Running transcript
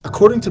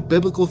According to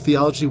biblical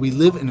theology, we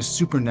live in a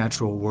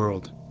supernatural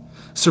world.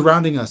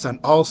 Surrounding us on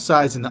all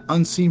sides in the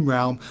unseen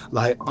realm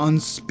lie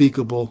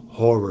unspeakable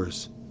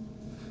horrors.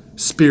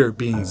 Spirit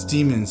beings,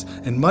 demons,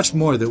 and much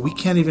more that we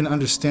can't even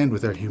understand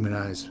with our human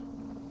eyes.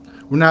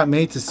 We're not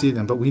made to see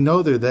them, but we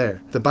know they're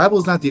there. The Bible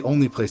is not the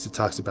only place that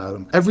talks about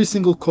them. Every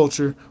single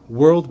culture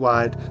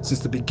worldwide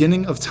since the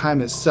beginning of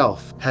time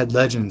itself had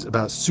legends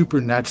about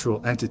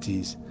supernatural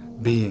entities,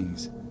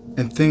 beings,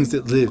 and things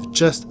that live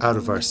just out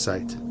of our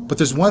sight. But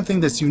there's one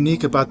thing that's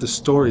unique about the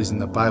stories in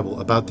the Bible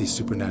about these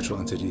supernatural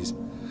entities,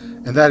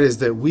 and that is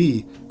that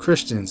we,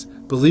 Christians,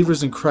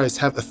 believers in Christ,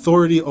 have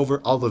authority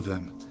over all of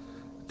them.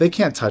 They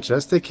can't touch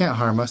us, they can't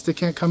harm us, they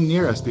can't come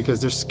near us because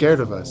they're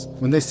scared of us.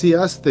 When they see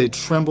us, they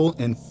tremble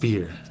in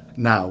fear.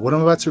 Now, what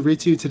I'm about to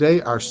read to you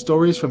today are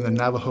stories from the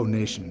Navajo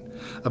Nation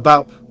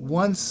about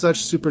one such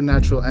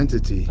supernatural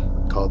entity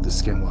called the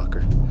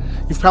Skinwalker.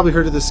 You've probably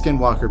heard of the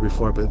Skinwalker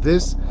before, but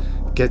this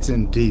gets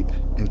in deep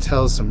and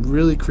tells some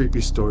really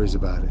creepy stories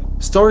about it.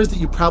 Stories that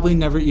you probably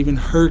never even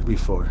heard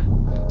before.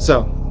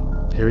 So,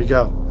 here we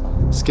go.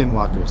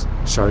 Skinwalkers,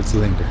 Shards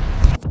Linger.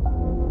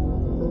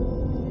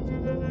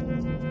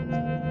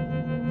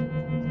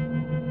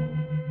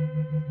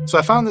 So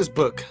I found this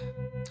book,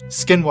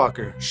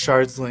 Skinwalker,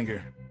 Shards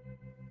Linger.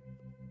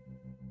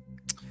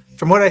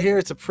 From what I hear,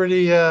 it's a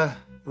pretty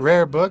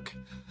rare book.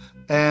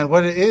 And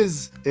what it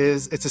is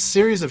it's a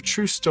series of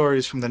true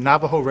stories from the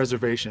Navajo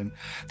Reservation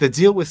that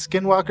deal with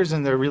skinwalkers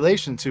and their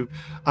relation to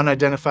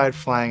unidentified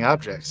flying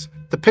objects.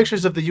 The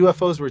pictures of the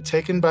UFOs were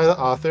taken by the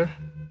author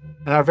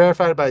and are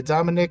verified by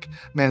Dominic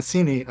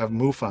Mancini of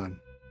MUFON,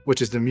 which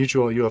is the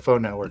Mutual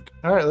UFO Network.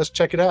 All right, let's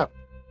check it out.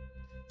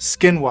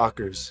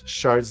 Skinwalkers,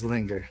 Shards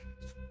Linger.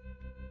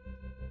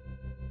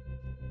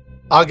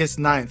 August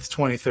 9th,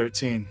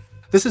 2013.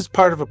 This is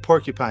part of a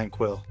porcupine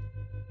quill.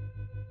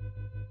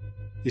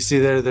 You see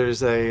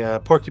there's a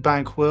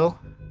porcupine quill,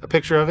 a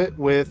picture of it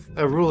with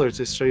a ruler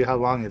to show you how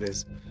long it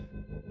is.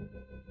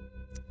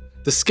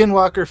 The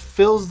Skinwalker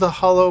fills the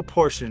hollow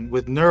portion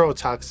with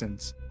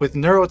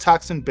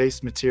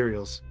neurotoxin-based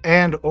materials,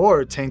 and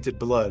or tainted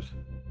blood,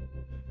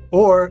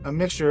 or a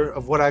mixture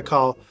of what I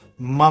call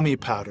mummy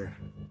powder.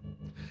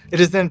 It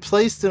is then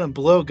placed in a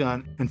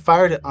blowgun and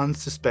fired at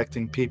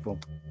unsuspecting people.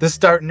 This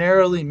dart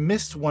narrowly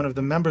missed one of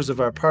the members of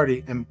our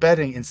party,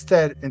 embedding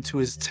instead into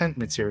his tent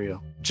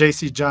material.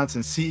 J.C.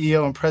 Johnson,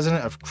 CEO and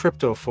president of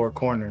Crypto Four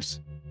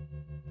Corners.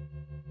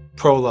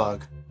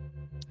 Prologue.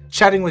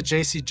 Chatting with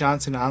J.C.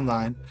 Johnson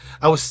online,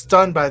 I was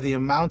stunned by the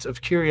amount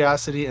of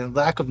curiosity and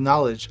lack of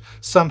knowledge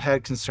some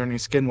had concerning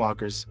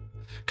skinwalkers.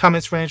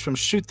 Comments ranged from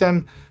shoot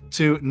them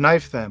to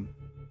knife them.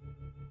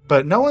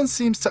 But no one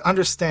seems to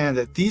understand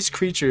that these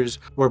creatures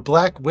were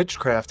black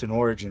witchcraft in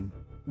origin.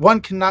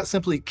 One cannot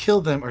simply kill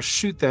them or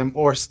shoot them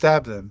or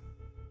stab them.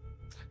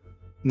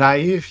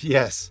 Naive?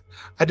 Yes.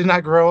 I did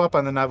not grow up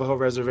on the Navajo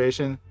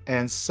Reservation,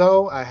 and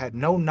so I had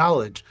no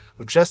knowledge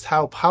of just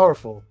how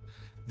powerful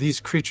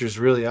these creatures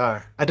really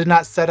are. I did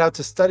not set out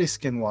to study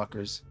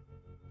skinwalkers.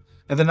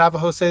 And the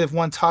Navajo say if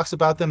one talks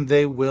about them,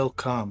 they will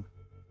come.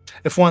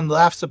 If one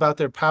laughs about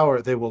their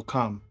power, they will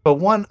come. But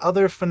one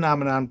other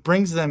phenomenon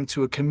brings them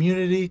to a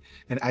community,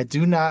 and I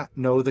do not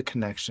know the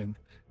connection.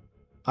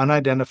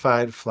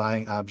 Unidentified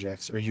flying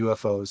objects, or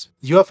UFOs.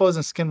 UFOs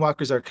and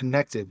skinwalkers are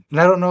connected,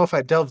 and I don't know if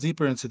I delve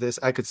deeper into this,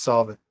 I could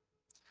solve it.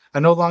 I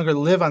no longer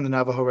live on the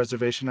Navajo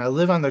Reservation, I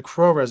live on the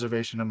Crow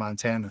Reservation in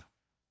Montana.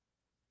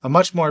 A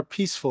much more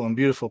peaceful and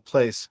beautiful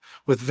place,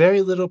 with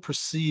very little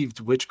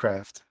perceived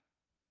witchcraft.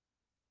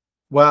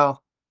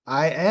 While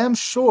I am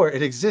sure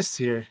it exists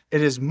here,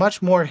 it is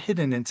much more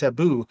hidden and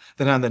taboo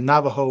than on the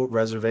Navajo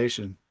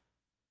Reservation.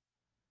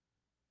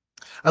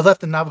 I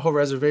left the Navajo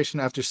Reservation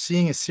after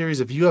seeing a series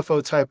of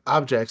UFO-type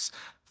objects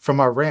from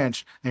our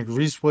ranch in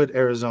Greasewood,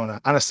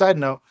 Arizona. On a side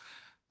note,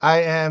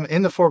 I am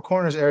in the Four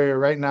Corners area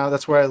right now.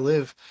 That's where I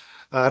live.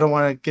 I don't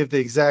want to give the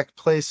exact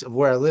place of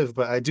where I live,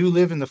 but I do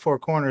live in the Four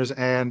Corners,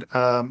 and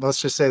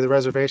let's just say the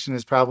reservation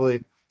is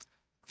probably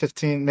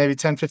 15, maybe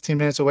 10, 15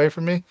 minutes away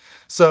from me.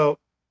 So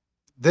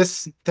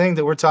this thing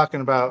that we're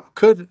talking about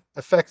could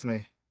affect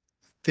me.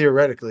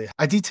 Theoretically,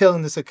 I detail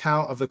in this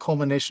account of the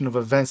culmination of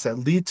events that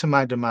lead to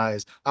my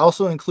demise. I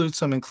also include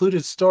some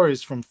included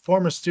stories from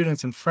former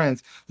students and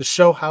friends to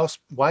show how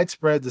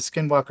widespread the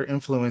skinwalker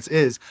influence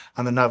is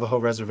on the Navajo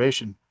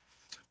Reservation.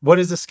 What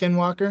is a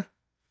skinwalker?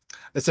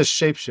 It's a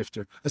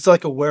shapeshifter. It's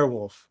like a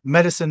werewolf.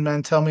 Medicine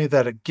men tell me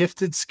that a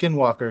gifted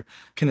skinwalker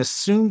can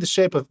assume the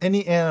shape of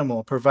any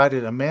animal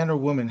provided a man or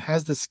woman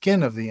has the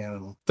skin of the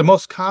animal. The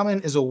most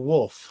common is a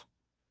wolf,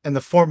 and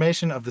the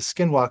formation of the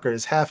skinwalker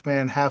is half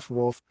man, half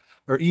wolf,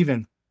 or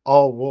even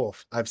all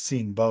wolf. I've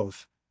seen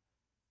both.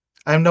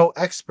 I am no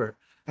expert,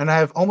 and I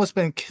have almost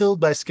been killed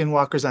by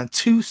skinwalkers on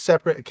 2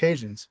 separate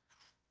occasions.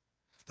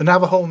 The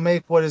Navajo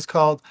make what is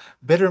called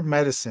bitter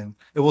medicine.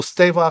 It will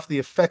stave off the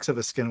effects of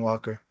a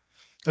skinwalker.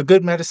 A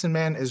good medicine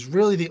man is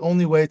really the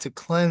only way to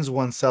cleanse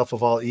oneself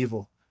of all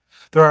evil.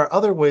 There are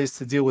other ways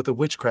to deal with the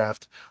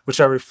witchcraft,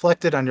 which are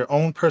reflected on your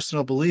own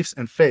personal beliefs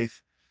and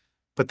faith,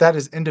 but that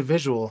is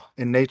individual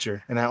in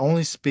nature, and I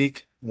only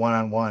speak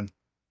one-on-one.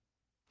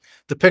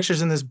 The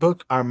pictures in this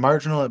book are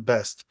marginal at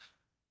best.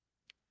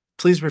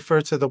 Please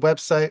refer to the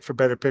website for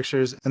better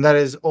pictures, and that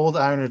is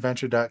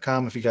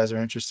oldironadventure.com. If you guys are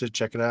interested,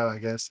 check it out, I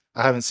guess.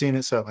 I haven't seen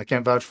it, so I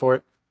can't vouch for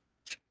it.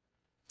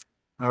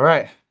 All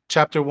right,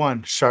 Chapter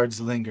 1,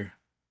 Shards Linger.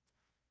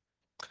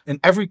 In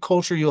every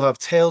culture, you'll have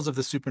tales of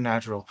the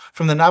supernatural,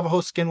 from the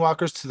Navajo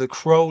skinwalkers to the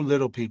Crow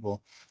Little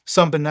People,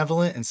 some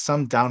benevolent and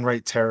some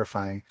downright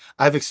terrifying.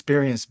 I've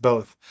experienced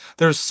both.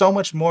 There's so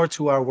much more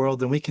to our world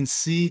than we can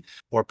see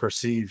or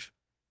perceive.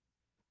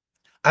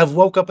 I've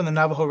woke up in the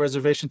Navajo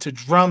reservation to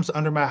drums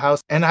under my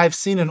house, and I've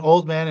seen an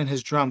old man and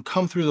his drum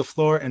come through the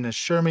floor and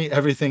assure me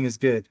everything is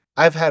good.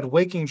 I've had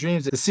waking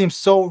dreams that seem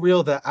so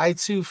real that I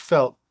too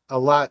felt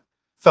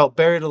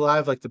buried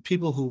alive like the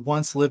people who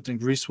once lived in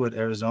Greasewood,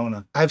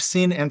 Arizona. I've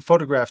seen and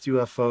photographed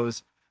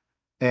UFOs,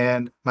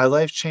 and my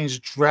life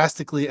changed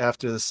drastically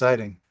after the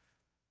sighting.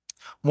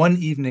 One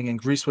evening in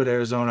Greasewood,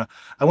 Arizona,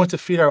 I went to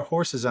feed our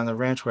horses on the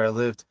ranch where I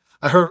lived.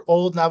 I heard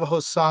old Navajo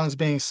songs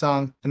being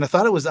sung, and I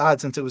thought it was odd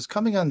since it was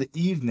coming on the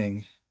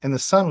evening and the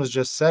sun was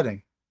just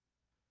setting.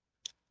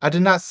 I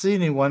did not see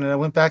anyone, and I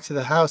went back to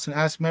the house and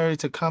asked Mary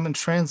to come and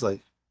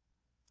translate.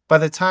 By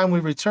the time we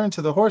returned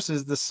to the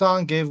horses, the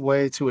song gave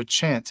way to a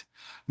chant.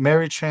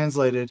 Mary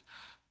translated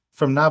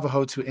from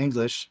Navajo to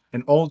English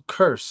an old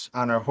curse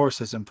on our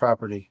horses and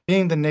property.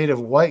 Being the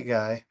native white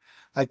guy,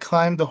 I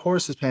climbed the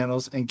horses'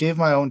 panels and gave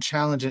my own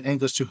challenge in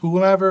English to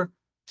whomever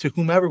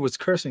was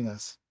cursing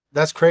us.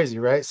 That's crazy,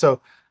 right?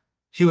 So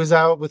he was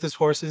out with his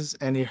horses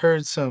and he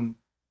heard some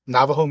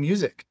Navajo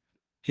music.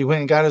 He went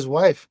and got his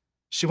wife.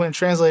 She went and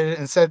translated it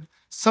and said,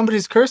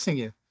 "Somebody's cursing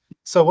you."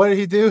 So what did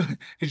he do?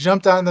 He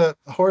jumped on the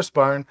horse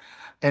barn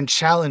and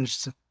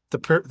challenged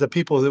the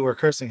people that were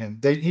cursing him.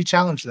 He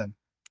challenged them.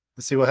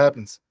 Let's see what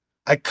happens.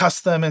 I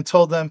cussed them and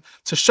told them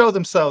to show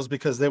themselves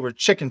because they were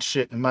chicken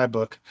shit in my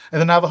book.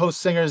 And the Navajo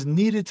singers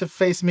needed to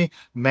face me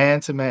man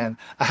to man.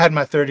 I had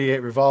my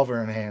 .38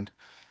 revolver in hand.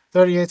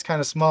 38's kind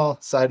of small,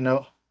 side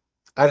note.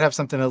 I'd have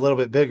something a little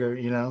bit bigger,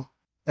 you know.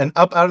 And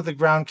up out of the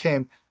ground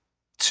came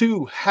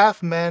two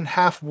half men,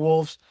 half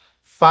wolves,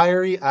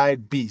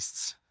 fiery-eyed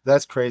beasts.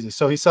 That's crazy.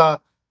 So he saw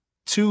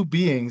two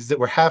beings that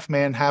were half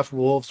man, half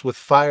wolves with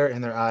fire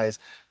in their eyes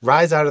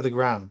rise out of the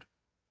ground.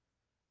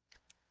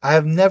 I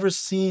have never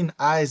seen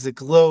eyes that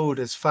glowed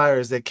as fire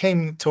as they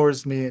came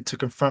towards me to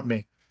confront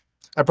me.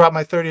 I brought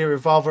my .38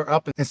 revolver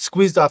up and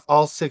squeezed off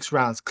all 6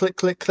 rounds. Click,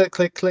 click, click,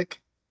 click, click.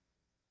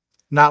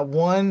 Not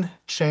one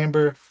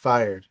chamber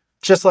fired.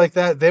 Just like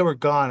that, they were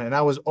gone, and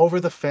I was over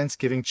the fence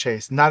giving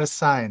chase. Not a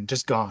sign,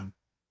 just gone.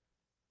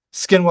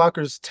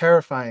 Skinwalkers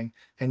terrifying,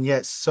 and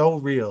yet so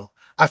real.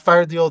 I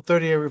fired the old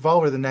 .38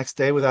 revolver the next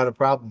day without a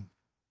problem.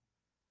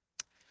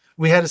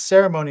 We had a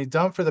ceremony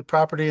done for the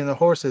property and the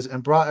horses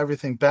and brought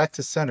everything back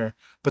to center,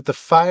 but the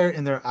fire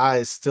in their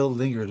eyes still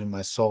lingered in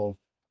my soul.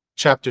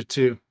 Chapter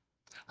 2.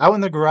 Out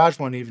in the garage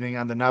one evening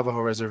on the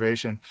Navajo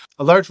reservation,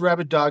 a large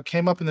rabid dog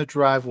came up in the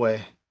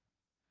driveway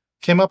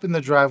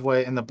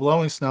in the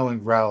blowing snow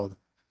and growled.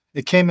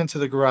 It came into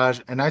the garage,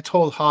 and I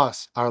told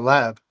Haas, our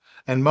lab,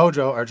 and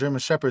Mojo, our German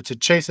Shepherd, to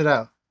chase it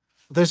out.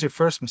 Well, there's your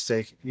first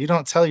mistake. You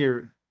don't tell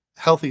your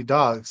healthy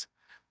dogs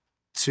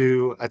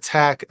to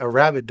attack a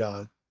rabid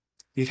dog.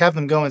 You have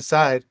them go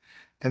inside,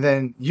 and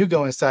then you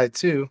go inside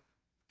too,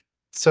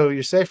 so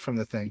you're safe from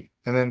the thing.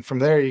 And then from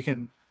there, you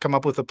can come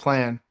up with a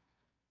plan,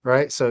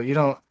 right? So you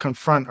don't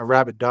confront a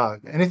rabid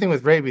dog. Anything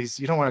with rabies,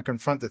 you don't want to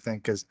confront the thing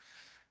because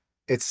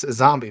it's a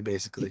zombie,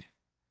 basically.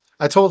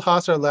 I told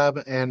Haas, our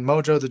lab, and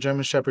Mojo, the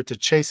German Shepherd, to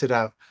chase it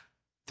out.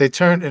 They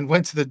turned and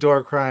went to the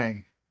door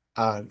crying.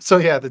 So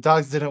yeah, the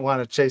dogs didn't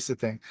want to chase the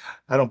thing.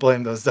 I don't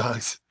blame those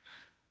dogs.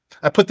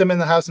 I put them in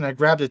the house and I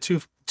grabbed a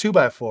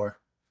 2x4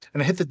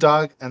 and I hit the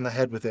dog on the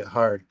head with it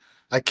hard.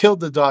 I killed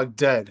the dog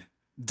dead.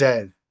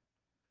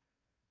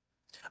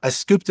 I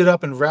scooped it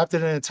up and wrapped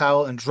it in a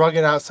towel and drug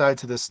it outside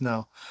to the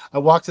snow. I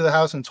walked to the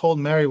house and told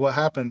Mary what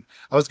happened.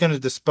 I was going to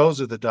dispose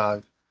of the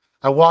dog.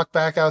 I walked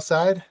back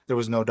outside. There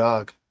was no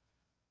dog.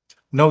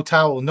 No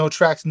towel, no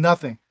tracks,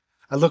 nothing.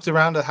 I looked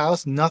around the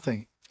house,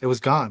 nothing. It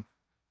was gone.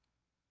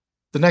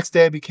 The next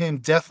day I became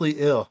deathly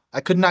ill. I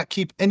could not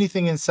keep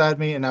anything inside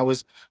me, and I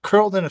was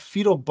curled in a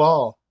fetal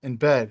ball in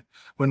bed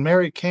when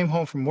Mary came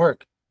home from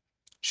work.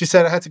 She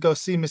said I had to go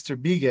see Mr.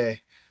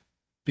 Bigay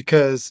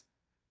because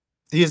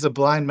he is a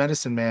blind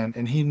medicine man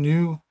and he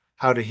knew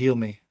how to heal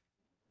me.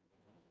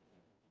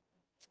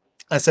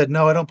 I said,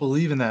 "No, I don't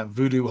believe in that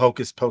voodoo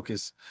hocus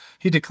pocus."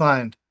 He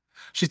declined.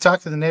 She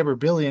talked to the neighbor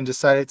Billy and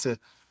decided to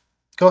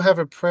go have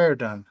a prayer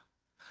done.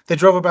 They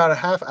drove about a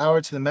half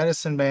hour to the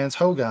medicine man's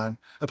hogan.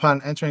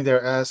 Upon entering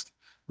there, asked,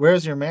 "Where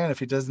is your man? If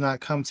he does not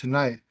come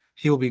tonight,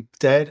 he will be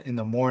dead in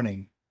the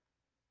morning."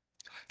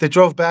 They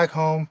drove back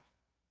to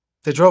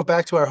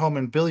our home,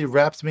 and Billy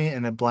wrapped me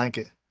in a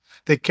blanket.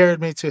 They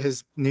carried me to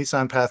his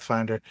Nissan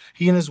Pathfinder.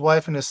 He and his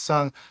wife and his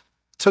son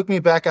took me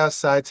back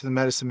outside to the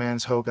medicine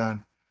man's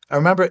hogan. I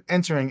remember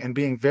entering and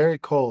being very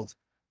cold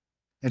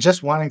and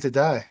just wanting to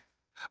die.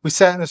 We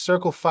sat in a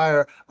circle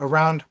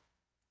around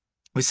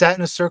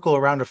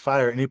a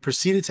fire, and he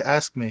proceeded to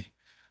ask me,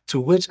 to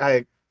which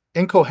I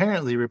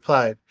incoherently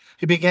replied.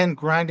 He began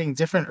grinding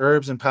different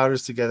herbs and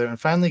powders together and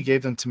finally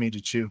gave them to me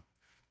to chew.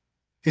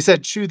 He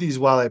said, "Chew these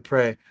while I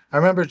pray." I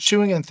remember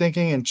chewing and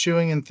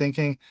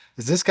thinking,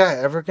 is this guy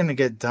ever going to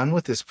get done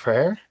with his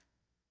prayer?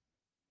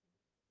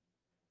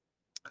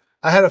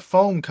 I had a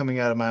foam coming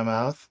out of my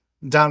mouth,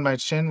 down my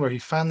chin, where he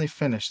finally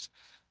finished.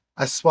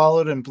 I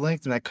swallowed and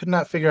blinked, and I could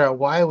not figure out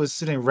why I was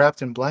sitting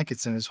wrapped in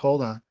blankets in his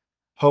hogan.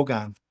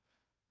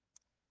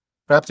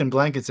 Wrapped in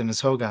blankets in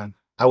his hogan.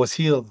 I was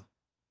healed.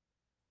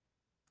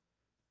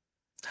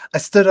 I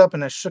stood up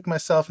and I shook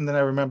myself, and then I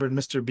remembered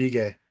Mr.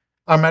 Bigay.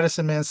 Our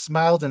medicine man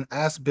smiled and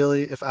asked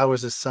Billy if I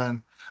was his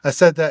son. I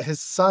said that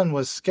his son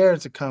was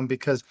scared to come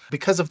because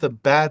of the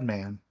bad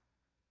man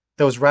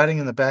that was riding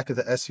in the back of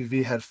the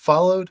SUV had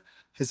followed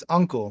his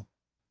uncle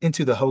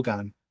into the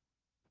hogan.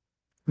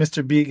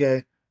 Mr.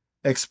 Bigay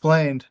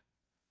explained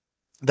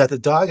that the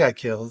dog I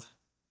killed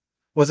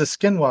was a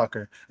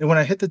skinwalker, and when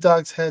I hit the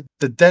dog's head,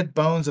 the dead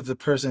bones of the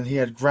person he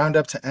had ground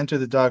up to enter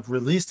the dog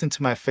released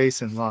into my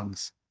face and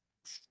lungs.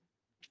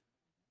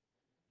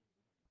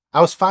 I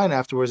was fine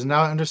afterwards, and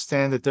now I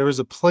understand that there is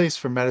a place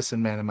for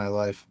medicine man in my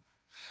life.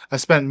 I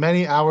spent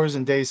many hours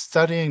and days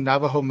studying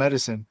Navajo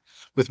medicine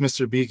with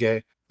Mr.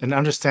 Bigay and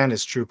understand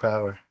its true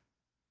power.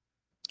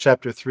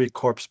 Chapter 3,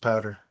 Corpse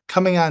Powder.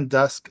 Coming on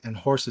dusk and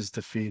horses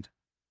to feed.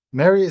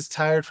 Mary is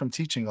tired from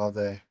teaching all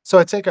day, so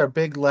I take our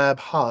big lab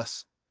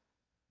Haas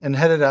and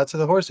headed out to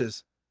the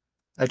horses.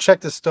 I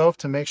checked the stove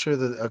to make sure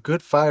that a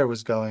good fire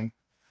was going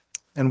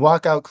and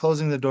walk out,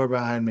 closing the door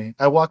behind me.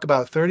 I walk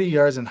about 30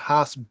 yards and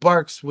Haas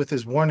barks with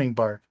his warning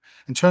bark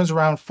and turns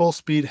around full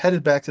speed,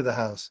 headed back to the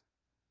house.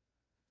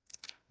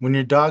 When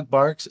your dog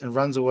barks and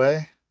runs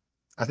away,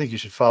 I think you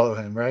should follow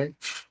him, right?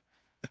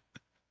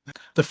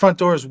 The front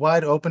door is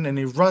wide open and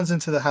he runs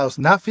into the house.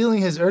 Not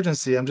feeling his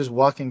urgency, I'm just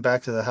walking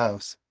back to the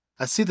house.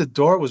 I see the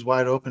door was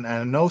wide open and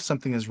I know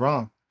something is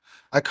wrong.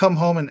 I come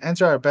home and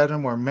enter our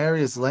bedroom where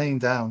Mary is laying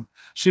down.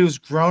 She was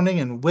groaning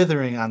and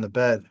withering on the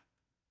bed.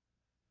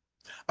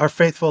 Our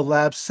faithful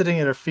lab sitting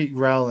at her feet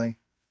growling.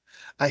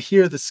 I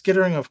hear the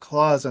skittering of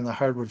claws on the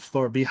hardwood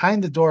floor.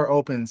 Behind the door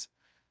opens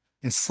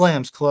and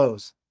slams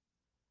closed.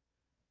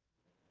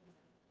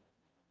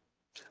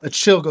 A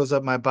chill goes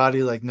up my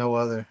body like no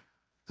other.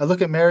 I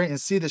look at Mary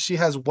and see that she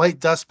has white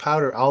dust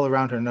powder all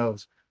around her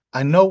nose.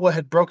 I know what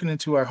had broken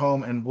into our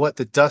home and what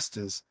the dust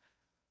is.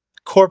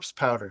 Corpse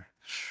powder.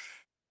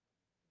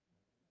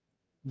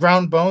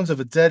 Ground bones of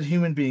a dead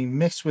human being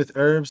mixed with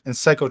herbs and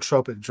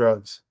psychotropic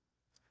drugs.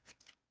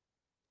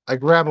 I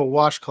grab a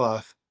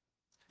washcloth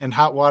and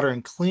hot water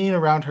and clean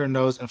around her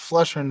nose and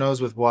flush her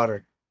nose with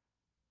water.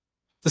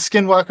 The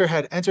skinwalker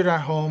had entered our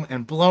home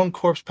and blown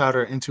corpse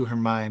powder into her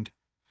mind.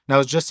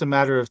 Now it's just a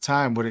matter of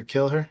time. Would it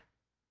kill her?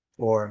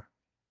 Or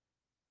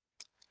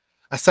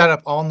I sat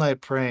up all night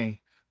praying,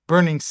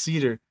 burning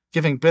cedar,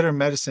 giving bitter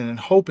medicine, and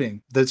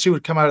hoping that she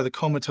would come out of the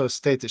comatose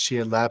state that she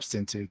had lapsed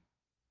into.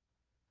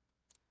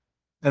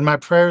 And my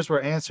prayers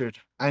were answered.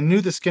 I knew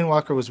the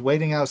skinwalker was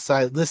waiting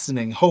outside,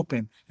 listening,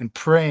 hoping, and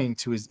praying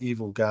to his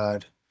evil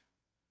god.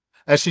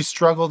 As she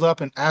struggled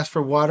up and asked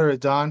for water at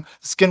dawn,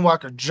 the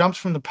skinwalker jumped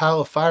from the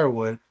pile of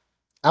firewood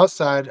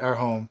outside our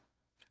home,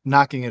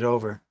 knocking it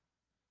over.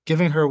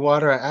 Giving her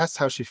water, I asked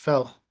how she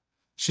felt.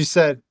 She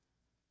said,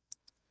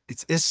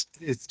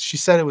 she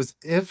said it was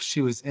if she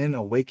was in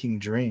a waking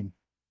dream.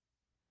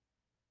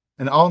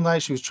 And all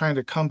night she was trying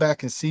to come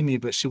back and see me,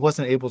 but she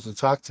wasn't able to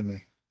talk to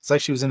me. It's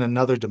like she was in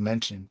another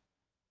dimension.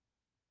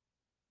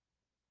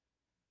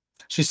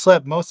 She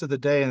slept most of the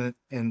day,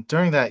 and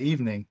during that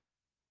evening,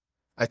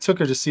 I took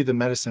her to see the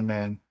medicine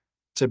man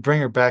to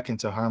bring her back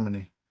into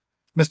harmony.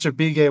 Mr.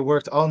 Bigay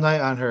worked all night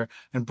on her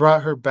and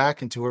brought her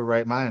back into her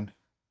right mind.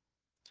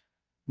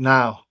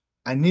 Now,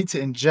 I need to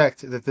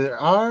inject that there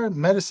are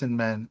medicine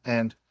men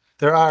and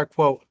there are,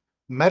 quote,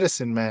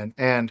 medicine men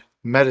and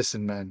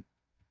medicine men.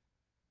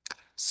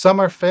 Some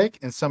are fake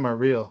and some are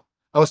real.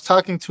 I was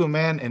talking to a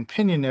man in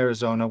Pinion,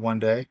 Arizona one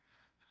day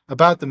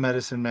about the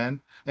medicine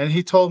men, and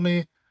he told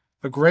me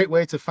a great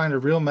way to find a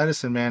real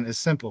medicine man is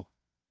simple.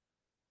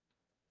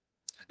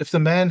 If the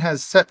man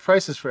has set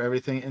prices for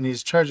everything and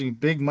he's charging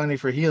big money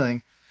for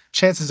healing,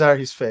 chances are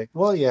he's fake.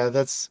 Well, yeah,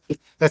 that's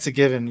a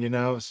given, you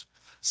know.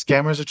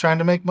 Scammers are trying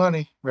to make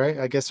money, right?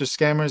 I guess there's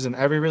scammers in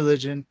every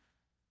religion,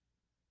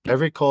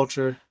 every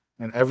culture,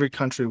 and every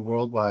country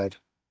worldwide.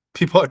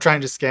 People are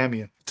trying to scam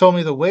you. He told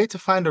me the way to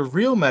find a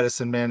real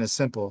medicine man is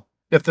simple.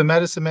 If the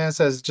medicine man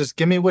says, just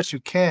give me what you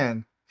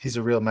can, he's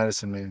a real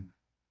medicine man.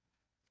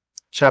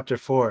 Chapter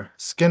 4,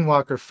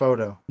 Skinwalker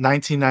Photo,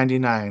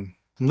 1999.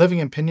 I'm living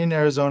in Pinion,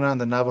 Arizona on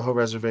the Navajo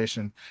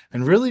Reservation,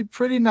 and really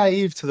pretty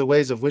naive to the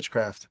ways of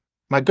witchcraft.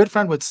 My good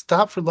friend would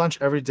stop for lunch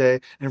every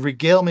day and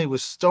regale me with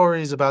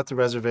stories about the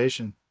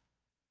reservation.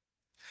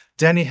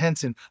 Danny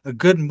Henson, a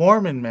good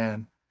Mormon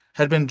man,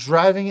 had been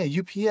driving a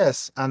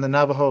UPS on the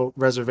Navajo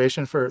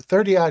Reservation for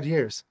 30-odd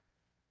years.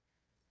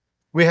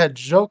 We had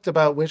joked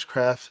about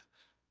witchcraft,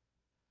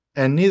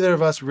 and neither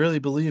of us really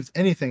believed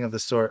anything of the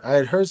sort. I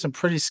had heard some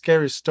pretty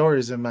scary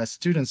stories in my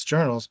students'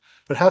 journals,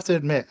 but have to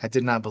admit I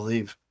did not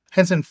believe.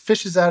 Henson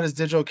fishes out his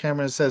digital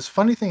camera and says,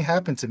 "Funny thing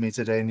happened to me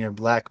today near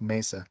Black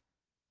Mesa.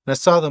 And I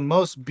saw the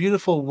most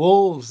beautiful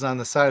wolves on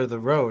the side of the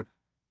road."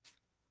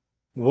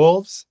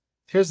 Wolves?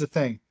 Here's the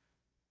thing.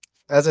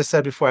 As I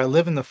said before, I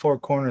live in the Four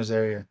Corners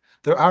area.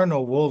 There are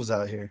no wolves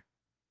out here.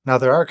 Now,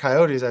 there are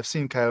coyotes. I've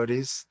seen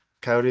coyotes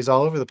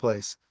all over the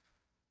place.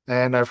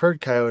 And I've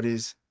heard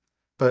coyotes,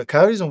 but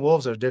coyotes and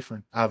wolves are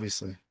different,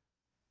 obviously.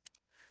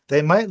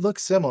 They might look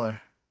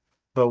similar,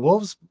 but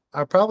wolves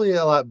are probably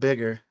a lot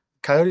bigger.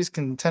 Coyotes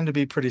can tend to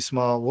be pretty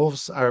small.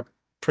 Wolves are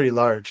pretty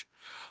large.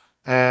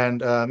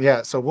 And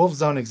yeah, so wolves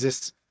don't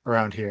exist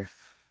around here.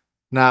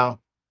 Now,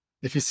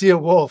 if you see a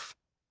wolf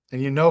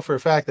and you know for a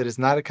fact that it's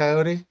not a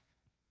coyote,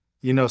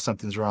 you know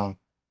something's wrong.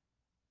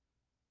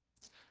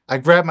 I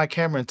grabbed my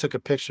camera and took a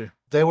picture.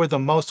 They were the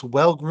most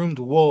well-groomed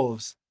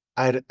wolves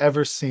I had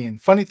ever seen.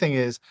 Funny thing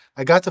is,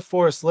 I got to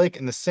Forest Lake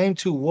and the same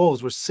two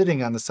wolves were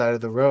sitting on the side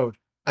of the road.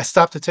 I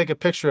stopped to take a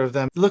picture of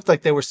them. It looked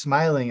like they were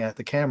smiling at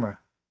the camera.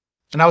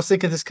 And I was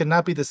thinking this could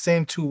not be the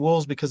same two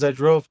wolves because I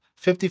drove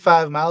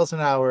 55 miles an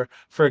hour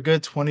for a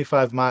good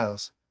 25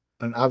 miles.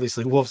 And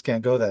obviously, wolves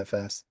can't go that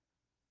fast.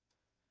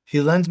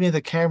 He lends me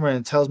the camera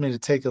and tells me to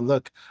take a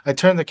look. I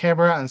turn the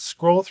camera on and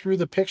scroll through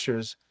the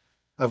pictures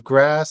of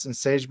grass and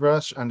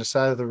sagebrush on the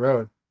side of the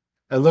road.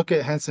 I look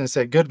at Henson and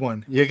say, "Good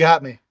one, you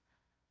got me."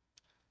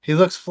 He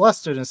looks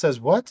flustered and says,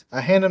 "What?"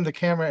 I hand him the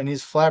camera and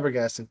he's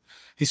flabbergasted.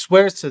 He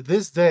swears to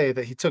this day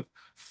that he took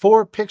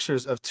 4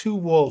 pictures of 2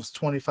 wolves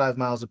 25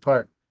 miles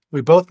apart.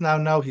 We both now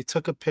know he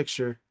took a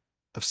picture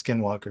of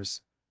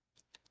skinwalkers.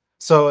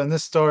 So in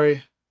this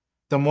story,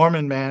 the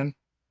Mormon man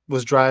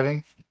was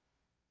driving.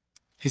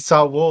 He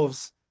saw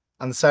wolves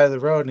on the side of the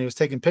road and he was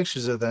taking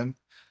pictures of them.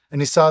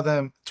 And he saw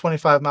them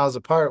 25 miles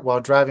apart while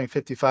driving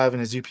 55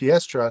 in his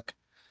UPS truck.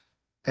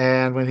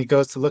 And when he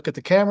goes to look at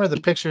the camera, the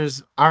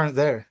pictures aren't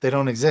there. They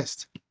don't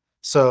exist.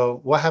 So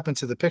what happened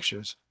to the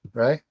pictures,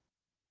 right?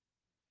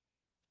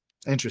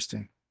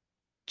 Interesting.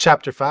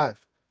 Chapter 5.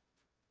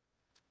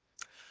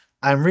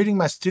 I'm reading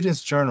my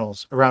students'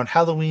 journals around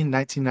Halloween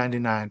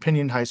 1999,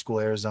 Pinion High School,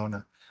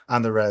 Arizona,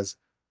 on the res.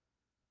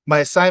 My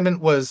assignment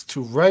was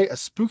to write a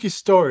spooky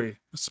story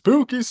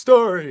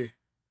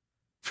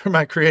for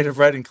my creative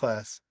writing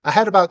class. I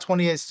had about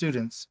 28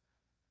 students,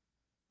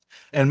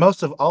 and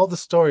most of all the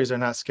stories are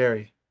not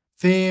scary.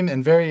 Theme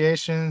and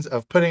variations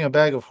of putting a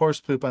bag of horse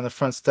poop on the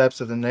front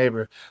steps of the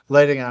neighbor,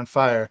 lighting it on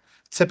fire,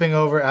 tipping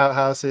over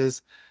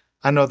outhouses.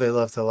 I know they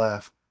love to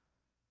laugh.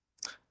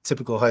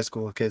 Typical high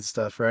school kid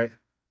stuff, right?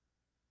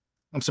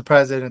 I'm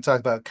surprised they didn't talk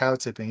about cow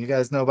tipping. You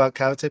guys know about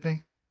cow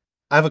tipping?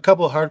 I have a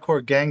couple of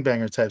hardcore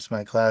gangbanger types in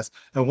my class,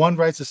 and one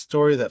writes a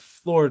story that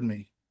floored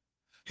me.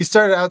 He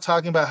started out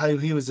talking about how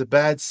he was a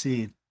bad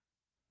seed,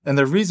 and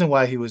the reason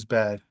why he was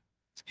bad.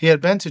 He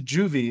had been to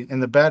juvie in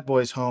the bad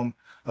boys' home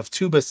of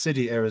Tuba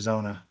City,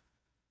 Arizona.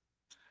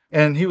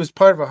 And he was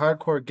part of a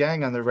hardcore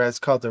gang on the res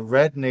called the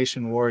Red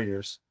Nation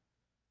Warriors.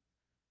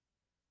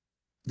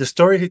 The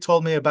story he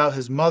told me about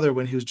his mother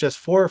when he was just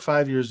 4 or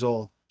 5 years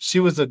old. She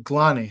was a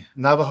Glani,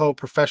 Navajo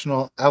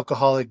professional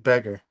alcoholic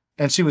beggar,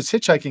 and she was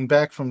hitchhiking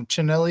back from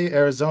Chinelli,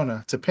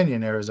 Arizona to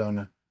Pinion,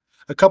 Arizona.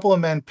 A couple of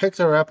men picked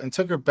her up and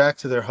took her back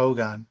to their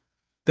hogan.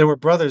 They were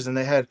brothers and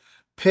they had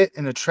pit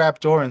and a trap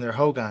door in their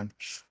hogan.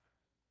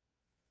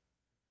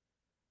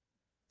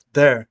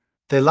 There,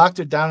 they locked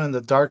her down in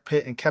the dark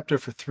pit and kept her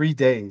for 3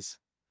 days,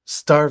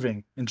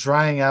 starving and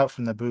drying out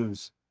from the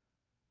booze.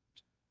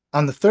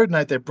 On the 3rd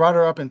night, they brought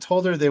her up and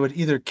told her they would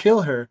either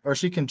kill her or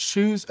she can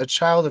choose a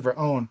child of her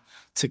own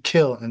to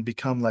kill and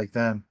become like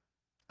them.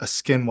 A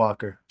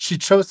skinwalker. She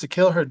chose to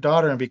kill her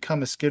daughter and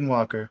become a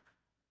skinwalker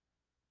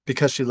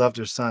because she loved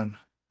her son.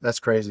 That's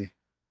crazy.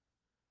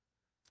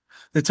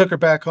 They took her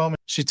back home.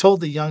 She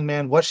told the young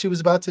man what she was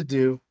about to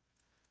do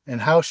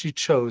and how she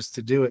chose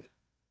to do it.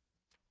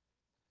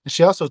 And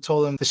she also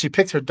told him that she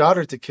picked her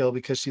daughter to kill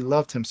because she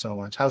loved him so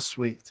much. How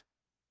sweet.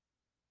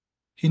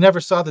 He never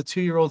saw the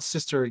 2-year-old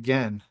sister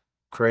again.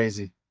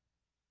 Crazy.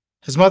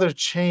 His mother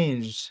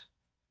changed.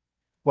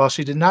 While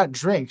she did not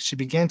drink, she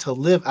began to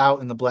live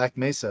out in the Black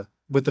Mesa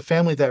with the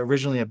family that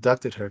originally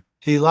abducted her.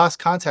 He lost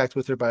contact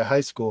with her by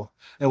high school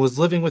and was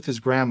living with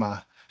his grandma.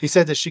 He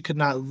said that she could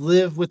not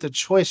live with the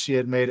choice she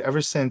had made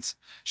ever since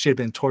she had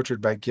been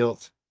tortured by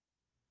guilt.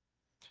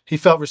 He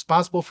felt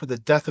responsible for the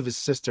death of his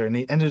sister and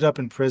he ended up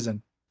in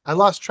prison. I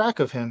lost track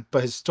of him,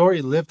 but his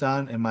story lived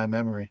on in my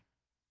memory.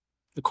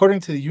 According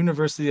to the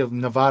University of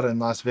Nevada in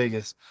Las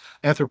Vegas,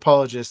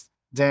 anthropologist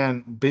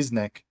Dan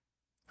Bisnek,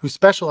 who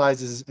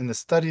specializes in the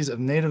studies of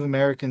Native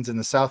Americans in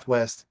the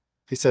Southwest,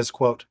 he says,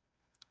 quote,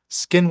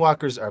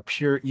 "Skinwalkers are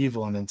pure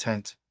evil in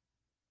intent.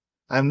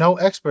 I am no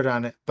expert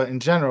on it, but in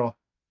general,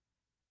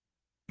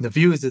 the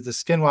view is that the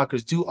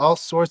skinwalkers do all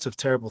sorts of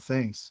terrible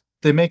things.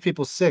 They make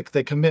people sick,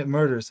 they commit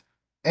murders,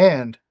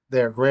 and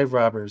they are grave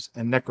robbers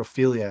and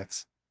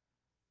necrophiliacs."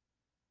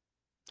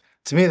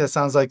 To me, that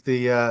sounds like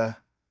the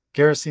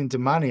Gerasene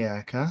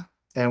demoniac, huh?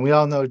 And we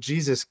all know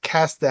Jesus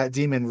cast that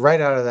demon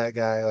right out of that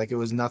guy like it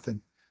was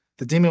nothing.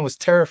 The demon was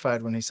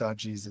terrified when he saw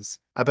Jesus.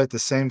 I bet the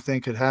same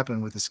thing could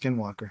happen with the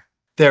skinwalker.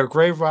 They are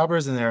grave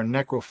robbers and they are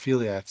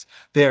necrophiliacs.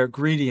 They are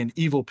greedy and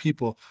evil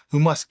people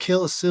who must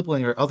kill a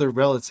sibling or other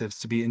relatives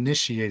to be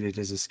initiated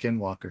as a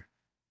skinwalker.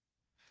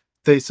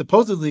 They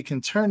supposedly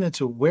can turn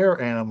into were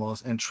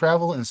animals and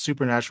travel in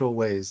supernatural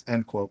ways.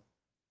 End quote.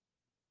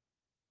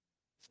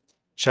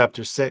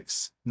 Chapter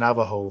 6,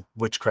 Navajo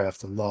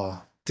Witchcraft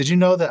Law. Did you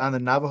know that on the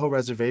Navajo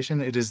reservation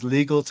it is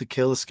legal to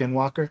kill a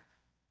skinwalker?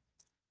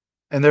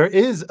 And there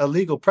is a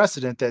legal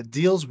precedent that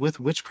deals with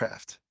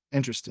witchcraft.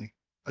 Interesting.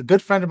 A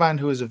good friend of mine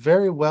who is a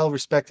very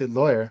well-respected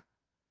lawyer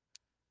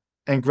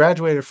and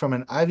graduated from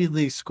an Ivy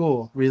League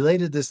school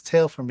related this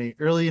tale for me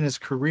early in his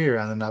career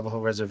on the Navajo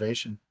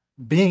reservation.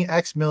 Being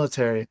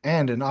ex-military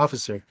and an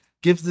officer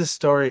gives this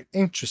story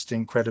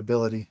interesting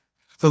credibility.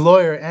 The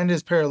lawyer and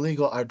his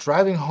paralegal are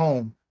driving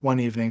home one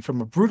evening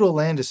from a brutal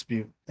land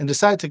dispute and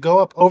decide to go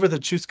up over the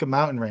Chusca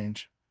mountain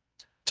range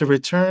to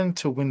return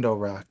to Window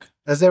Rock.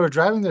 As they were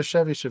driving their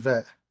Chevy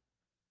Chevette,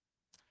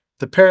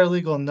 the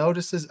paralegal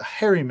notices a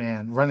hairy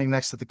man running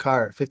next to the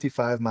car at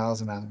 55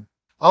 miles an hour.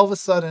 All of a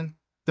sudden,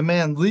 the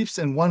man leaps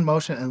in one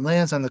motion and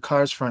lands on the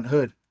car's front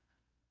hood.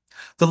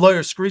 The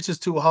lawyer screeches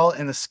to a halt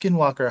and the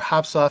skinwalker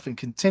hops off and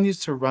continues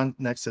to run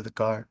next to the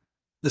car.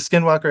 The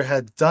skinwalker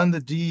had done the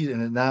deed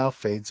and it now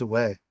fades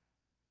away.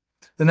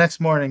 The next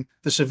morning,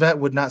 the Chevette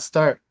would not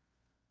start.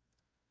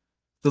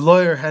 The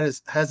lawyer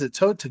has it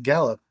towed to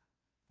Gallup,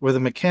 where the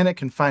mechanic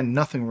can find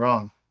nothing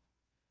wrong.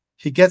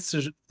 He gets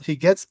the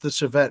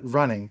Chevette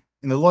running,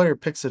 and the lawyer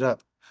picks it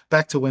up,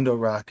 back to Window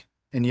Rock,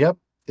 and yep,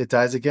 it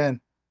dies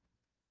again.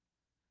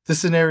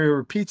 This scenario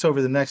repeats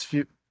over the next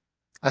few...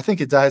 I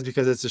think it dies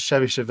because it's a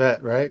Chevy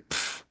Chevette, right?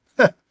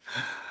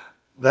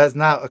 That's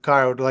not a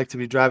car I would like to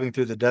be driving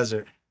through the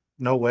desert.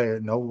 No way,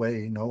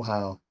 no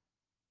how.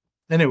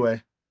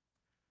 Anyway,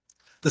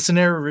 the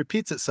scenario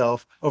repeats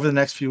itself over the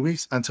next few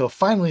weeks until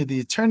finally the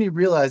attorney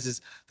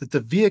realizes that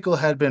the vehicle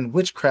had been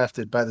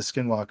witchcrafted by the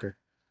skinwalker.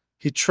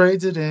 He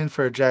trades it in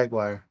for a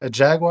Jaguar. A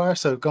Jaguar?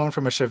 So going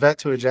from a Chevette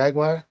to a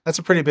Jaguar? That's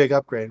a pretty big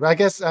upgrade. But I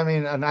guess,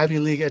 an Ivy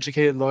League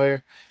educated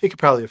lawyer, he could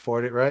probably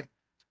afford it, right?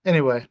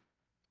 Anyway,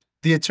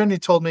 the attorney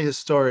told me his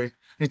story, and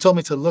he told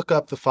me to look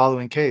up the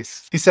following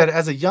case. He said,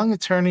 as a young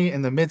attorney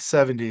in the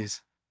mid-70s,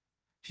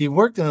 he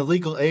worked in a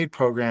legal aid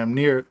program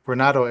near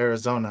Granado,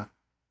 Arizona.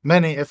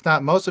 Many, if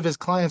not most of his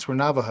clients were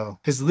Navajo.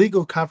 His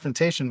legal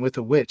confrontation with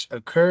a witch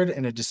occurred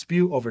in a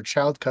dispute over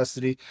child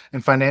custody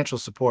and financial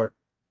support.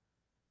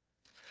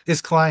 His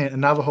client, a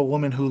Navajo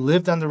woman who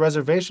lived on the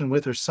reservation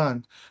with her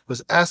son,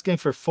 was asking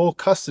for full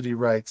custody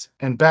rights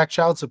and back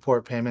child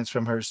support payments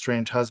from her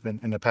estranged husband,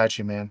 an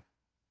Apache man.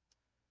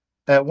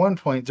 At one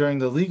point during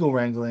the legal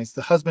wranglings,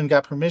 the husband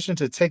got permission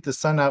to take the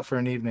son out for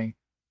an evening,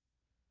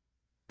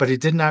 but he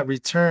did not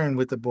return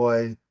with the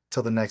boy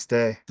till the next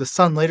day. The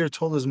son later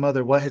told his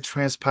mother what had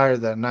transpired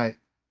that night.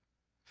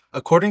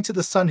 According to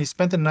the son, he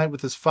spent the night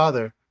with his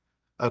father,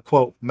 a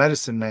quote,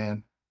 medicine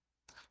man,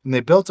 and they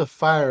built a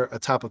fire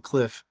atop a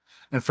cliff.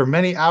 And for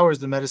many hours,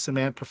 the medicine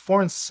man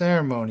performed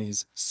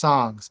ceremonies,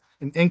 songs,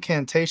 and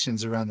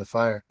incantations around the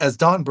fire. As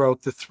dawn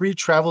broke, the three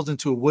traveled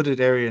into a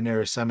wooded area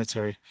near a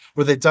cemetery,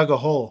 where they dug a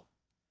hole.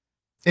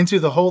 Into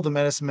the hole, the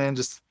medicine man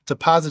just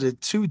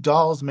deposited 2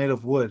 dolls made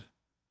of wood.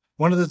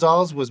 One of the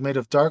dolls was made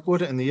of dark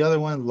wood and the other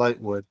one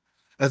light wood,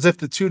 as if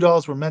the 2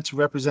 dolls were meant to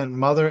represent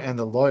Mother and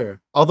the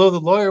lawyer. Although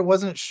the lawyer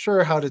wasn't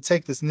sure how to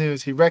take this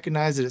news, he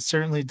recognized that it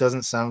certainly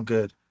doesn't sound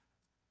good.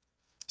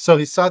 So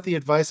he sought the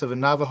advice of a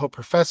Navajo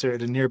professor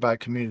at a nearby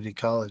community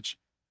college.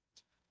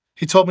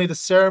 He told me the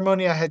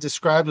ceremony I had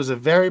described was a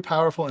very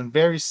powerful and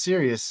very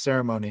serious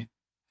ceremony,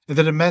 and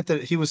that it meant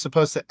that he was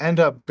supposed to end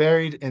up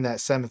buried in that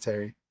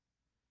cemetery.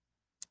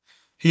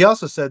 He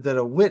also said that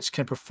a witch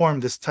can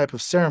perform this type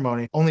of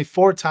ceremony only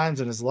 4 times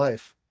in his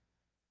life,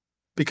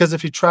 because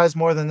if he tries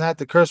more than that,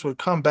 the curse would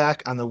come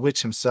back on the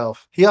witch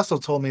himself. He also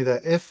told me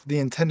that if the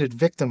intended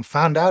victim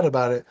found out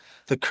about it,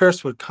 the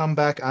curse would come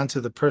back onto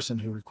the person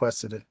who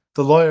requested it.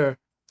 The lawyer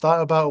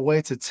thought about a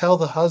way to tell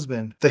the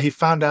husband that he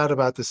found out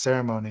about the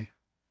ceremony.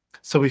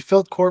 So he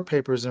filled court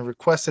papers and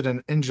requested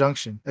an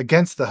injunction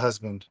against the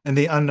husband and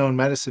the unknown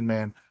medicine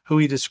man, who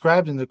he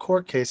described in the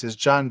court case as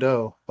John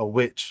Doe, a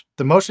witch.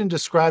 The motion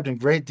described in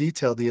great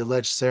detail the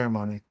alleged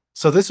ceremony.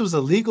 So this was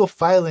a legal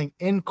filing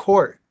in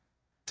court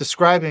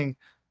describing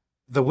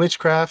the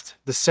witchcraft,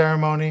 the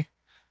ceremony,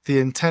 the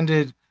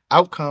intended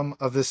outcome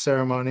of this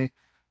ceremony.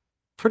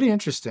 Pretty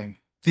interesting.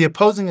 The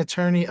opposing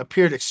attorney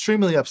appeared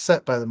extremely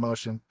upset by the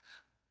motion,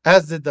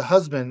 as did the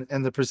husband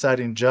and the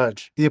presiding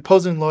judge. The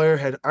opposing lawyer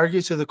had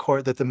argued to the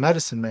court that the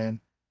medicine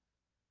man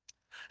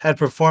had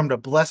performed a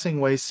blessing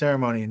way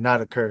ceremony,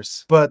 not a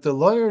curse. But the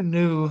lawyer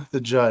knew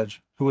the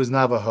judge, who was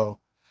Navajo.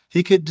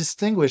 He could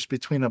distinguish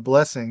between a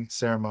blessing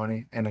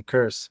ceremony and a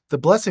curse. The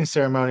blessing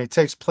ceremony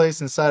takes place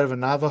inside of a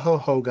Navajo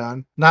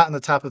hogan, not on the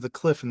top of the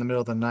cliff in the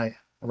middle of the night,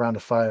 around a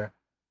fire.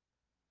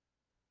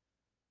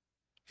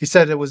 He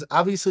said it was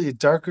obviously a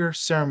darker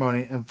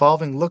ceremony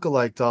involving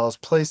look-alike dolls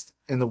placed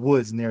in the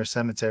woods near a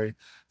cemetery.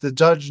 The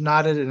judge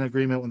nodded in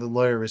agreement when the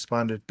lawyer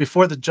responded.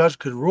 Before the judge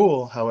could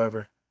rule,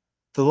 however,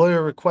 the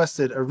lawyer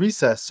requested a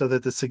recess so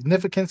that the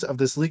significance of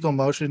this legal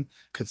motion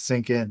could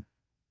sink in.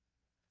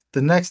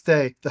 The next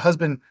day, the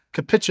husband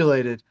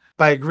capitulated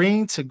by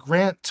agreeing to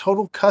grant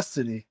total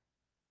custody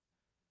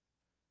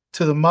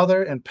to the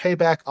mother and pay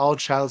back all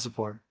child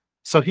support.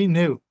 So he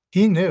knew.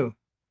 He knew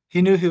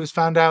he was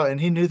found out,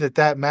 and he knew that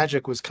that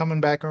magic was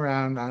coming back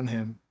around on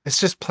him. It's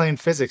just plain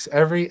physics.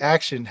 Every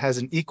action has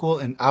an equal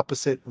and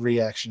opposite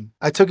reaction.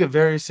 I took it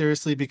very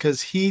seriously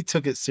because he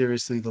took it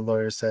seriously, the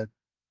lawyer said.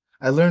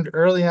 I learned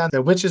early on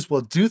that witches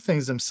will do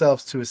things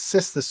themselves to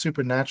assist the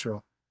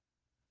supernatural,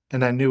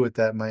 and I knew what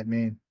that might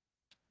mean.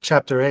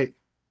 Chapter 8,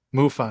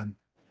 MUFON.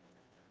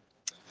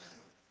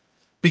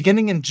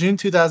 Beginning in June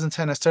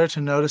 2010, I started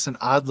to notice an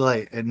odd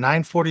light at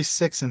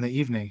 9:46 in the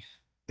evening.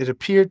 It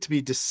appeared to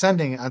be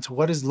descending onto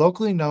what is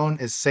locally known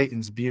as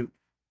Satan's Butte.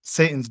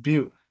 Satan's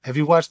Butte. Have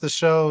you watched the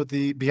show,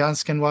 The Beyond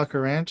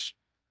Skinwalker Ranch?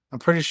 I'm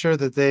pretty sure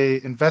that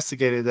they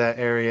investigated that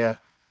area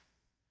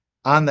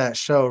on that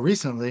show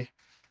recently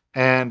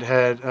and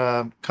had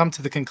come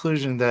to the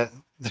conclusion that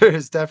there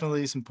is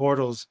definitely some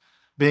portals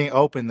being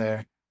opened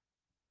there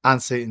on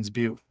Satan's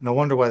Butte. No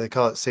wonder why they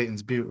call it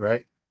Satan's Butte,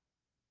 right?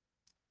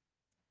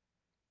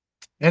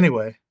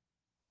 Anyway,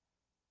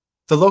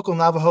 the local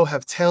Navajo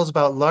have tales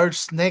about large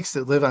snakes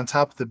that live on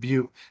top of the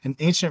butte and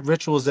ancient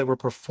rituals that were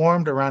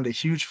performed around a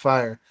huge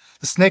fire.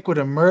 The snake would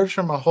emerge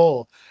from a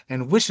hole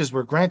and wishes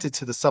were granted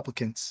to the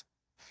supplicants.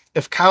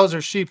 If cows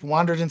or sheep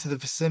wandered into the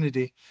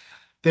vicinity,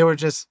 they were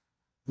just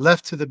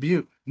left to the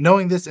butte.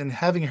 Knowing this and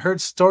having heard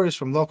stories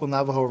from local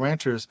Navajo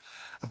ranchers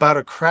about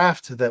a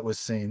craft that was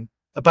seen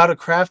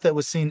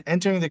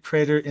entering the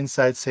crater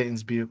inside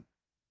Satan's Butte.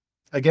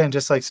 Again,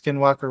 just like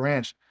Skinwalker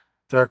Ranch,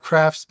 there are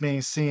crafts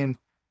being seen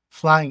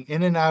flying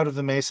in and out of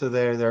the mesa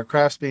there. There are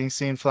crafts being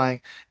seen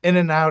flying in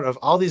and out of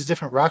all these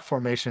different rock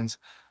formations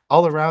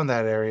all around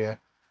that area,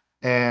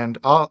 and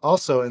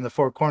also in the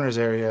Four Corners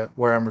area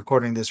where I'm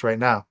recording this right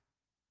now.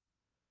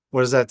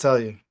 What does that tell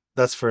you?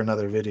 That's for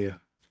another video.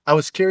 I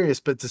was curious,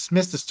 but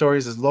dismissed the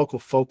stories as local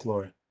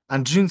folklore.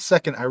 On June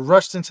 2nd, I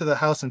rushed into the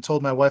house and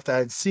told my wife that I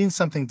had seen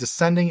something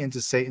descending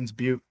into Satan's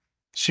Butte.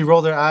 She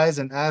rolled her eyes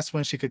and asked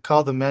when she could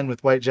call the men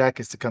with white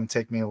jackets to come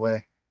take me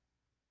away.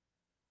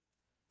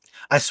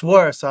 I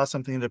swore I saw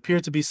something that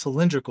appeared to be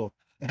cylindrical.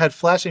 It had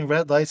flashing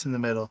red lights in the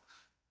middle.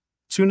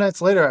 2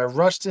 nights later, I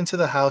rushed into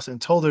the house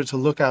and told her to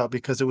look out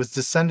because it was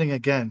descending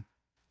again.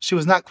 She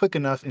was not quick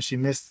enough and she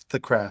missed the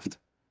craft.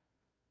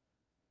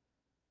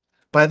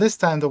 By this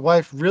time, the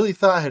wife really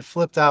thought I had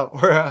flipped out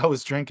or I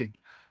was drinking.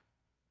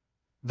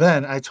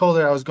 Then I told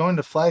her I was going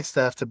to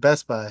Flagstaff to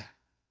Best Buy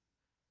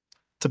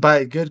to buy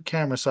a good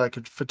camera so I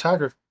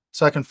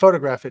can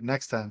photograph it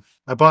next time.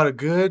 I bought a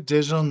good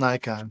digital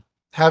Nikon.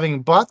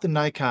 Having bought the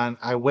Nikon,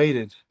 I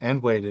waited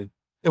and waited.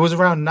 It was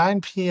around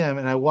 9 p.m.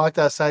 and I walked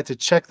outside to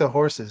check the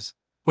horses,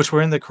 which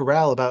were in the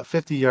corral about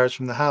 50 yards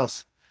from the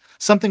house.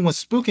 Something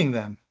was spooking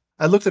them.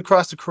 I looked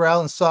across the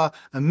corral and saw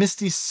a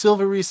misty,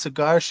 silvery,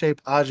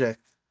 cigar-shaped object.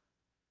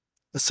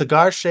 A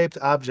cigar-shaped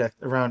object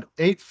around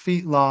 8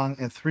 feet long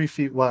and 3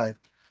 feet wide.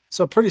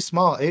 So pretty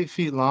small, 8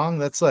 feet long.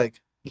 That's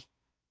like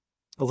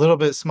a little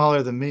bit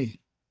smaller than me.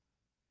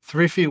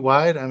 3 feet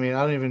wide? I mean,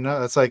 I don't even know.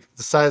 That's like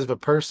the size of a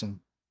person.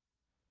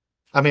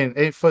 I mean,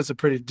 8 foot's a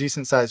pretty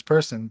decent sized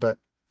person, but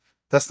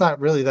that's not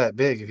really that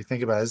big if you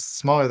think about it. It's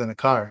smaller than a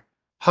car.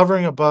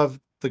 Hovering above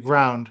the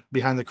ground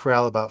behind the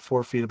corral about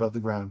 4 feet above the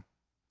ground.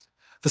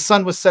 The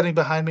sun was setting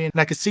behind me and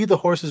I could see the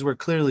horses were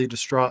clearly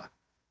distraught.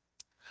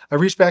 I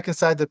reached back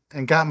inside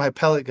and got my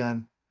pellet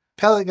gun.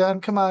 Pellet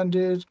gun? Come on,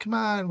 dude. Come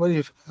on.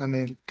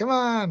 Come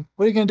on.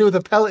 What are you going to do with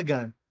a pellet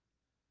gun?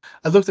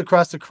 I looked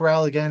across the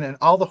corral again and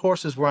all the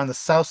horses were on the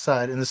south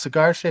side and the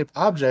cigar-shaped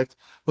object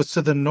was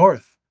to the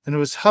north and it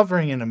was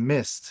hovering in a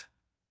mist.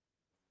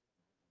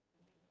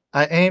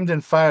 I aimed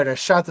and fired. I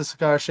shot the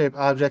cigar-shaped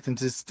object and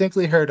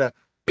distinctly heard a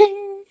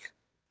ping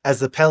as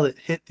the pellet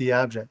hit the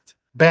object.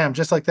 Bam,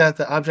 just like that,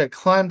 the object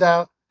climbed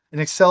out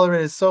and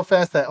accelerated so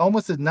fast that I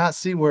almost did not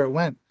see where it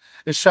went.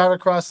 It shot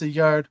across the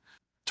yard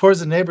towards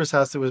the neighbor's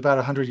house that was about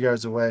 100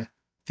 yards away.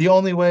 The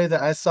only way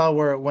that I saw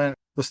where it went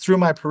was through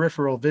my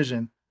peripheral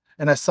vision,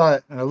 and I saw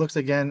it, and I looked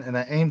again, and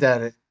I aimed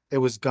at it. It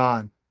was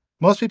gone.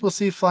 Most people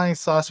see flying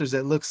saucers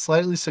that look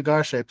slightly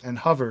cigar-shaped and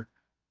hover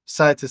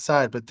side to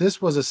side, but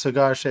this was a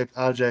cigar-shaped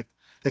object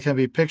that can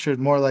be pictured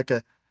more like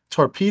a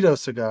torpedo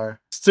cigar,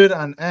 stood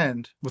on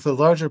end with a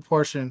larger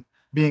portion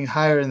being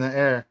higher in the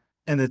air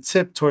and the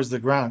tip towards the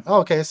ground.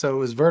 Oh, okay, so it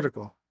was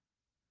vertical.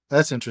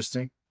 That's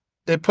interesting.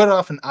 It put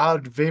off an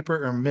odd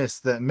vapor or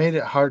mist that made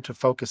it hard to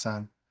focus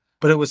on,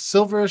 but it was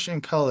silverish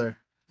in color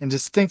and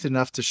distinct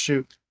enough to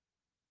shoot.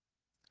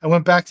 I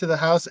went back to the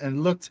house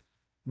and looked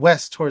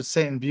west towards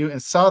Satan Butte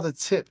and saw the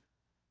tip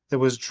that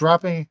was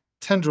dropping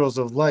tendrils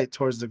of light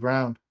towards the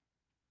ground.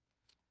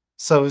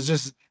 So it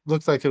just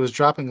looked like it was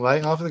dropping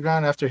light off the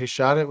ground after he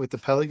shot it with the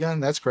pellet gun.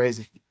 That's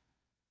crazy.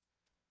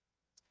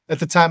 At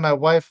the time, my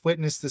wife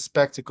witnessed the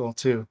spectacle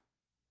too.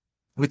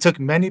 We took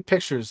many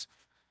pictures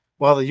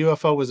while the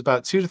UFO was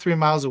about 2 to 3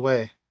 miles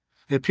away.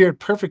 It appeared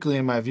perfectly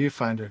in my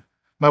viewfinder.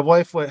 My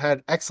wife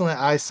had excellent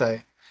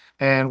eyesight,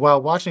 and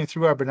while watching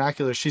through our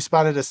binoculars, she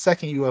spotted a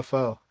second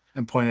UFO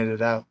and pointed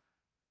it out.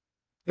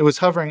 It was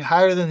hovering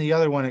higher than the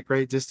other one at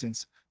great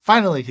distance.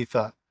 Finally, he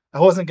thought, I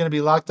wasn't going to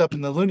be locked up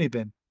in the loony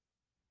bin.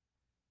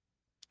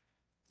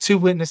 2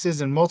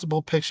 witnesses and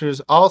multiple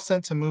pictures, all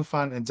sent to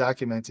MUFON and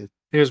documented.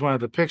 Here's one of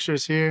the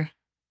pictures here.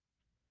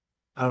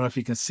 I don't know if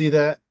you can see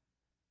that.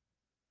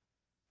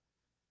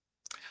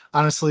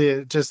 Honestly,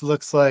 it just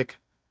looks like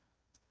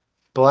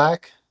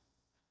black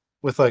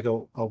with like a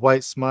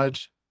white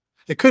smudge.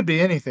 It could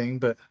be anything,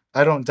 but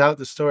I don't doubt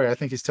the story. I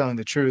think he's telling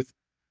the truth.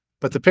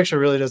 But the picture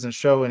really doesn't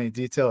show any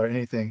detail or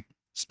anything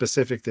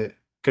specific that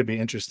could be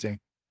interesting.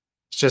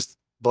 It's just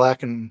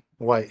black and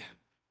white.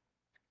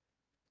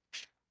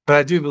 But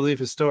I do believe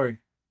his story.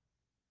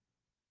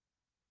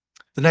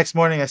 The next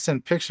morning, I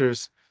sent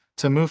pictures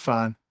to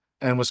MUFON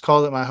and was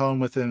called at my home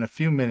within a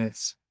few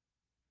minutes.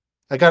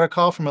 I got a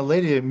call from a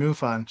lady at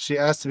MUFON. She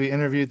asked to be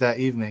interviewed that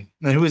evening,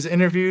 and who was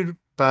interviewed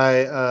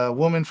by a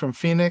woman from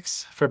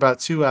Phoenix for about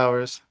 2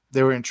 hours.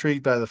 They were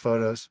intrigued by the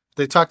photos.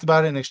 They talked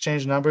about it and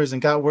exchanged numbers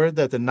and got word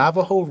that the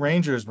Navajo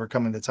Rangers were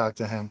coming to talk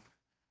to him.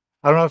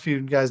 I don't know if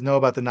you guys know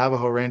about the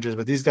Navajo Rangers,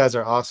 but these guys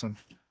are awesome.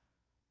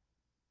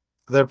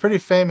 They're pretty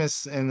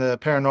famous in the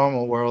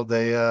paranormal world.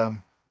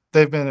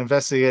 They've been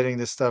investigating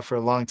this stuff for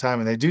a long time,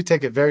 and they do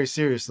take it very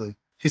seriously.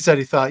 He said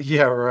he thought,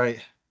 yeah, right.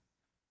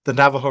 The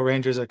Navajo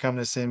Rangers are coming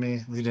to see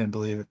me. He didn't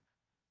believe it.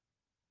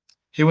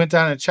 He went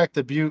down and checked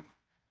the butte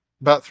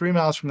about 3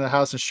 miles from the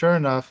house, and sure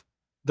enough,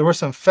 there were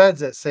some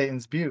feds at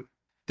Satan's Butte.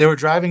 They were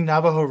driving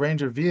Navajo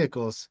Ranger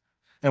vehicles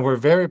and were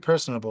very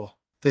personable.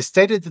 They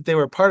stated that they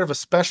were part of a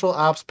special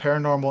ops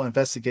paranormal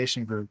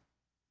investigation group.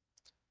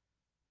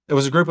 It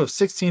was a group of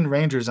 16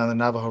 rangers on the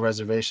Navajo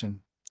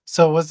reservation.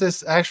 So was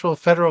this actual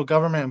federal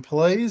government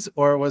employees,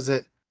 or was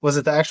it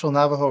the actual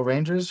Navajo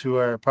Rangers who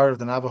are part of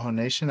the Navajo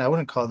Nation? I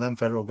wouldn't call them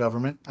federal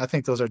government. I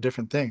think those are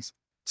different things.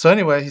 So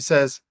anyway, he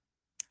says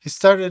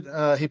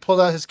he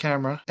pulled out his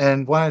camera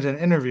and wanted an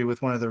interview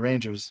with one of the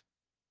Rangers.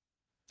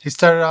 He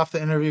started off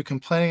the interview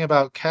complaining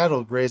about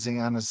cattle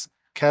grazing on his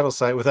cattle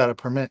site without a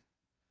permit.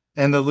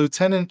 And the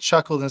lieutenant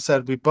chuckled and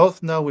said, "We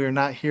both know we are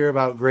not here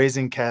about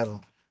grazing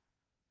cattle."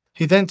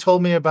 He then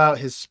told me about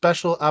his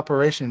special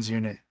operations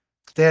unit.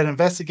 They had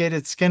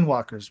investigated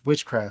skinwalkers,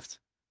 witchcraft,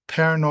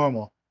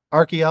 paranormal,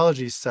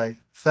 archaeology site,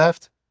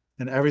 theft,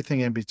 and everything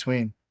in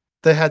between.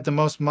 They had the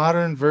most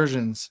modern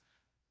versions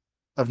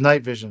of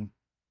night vision,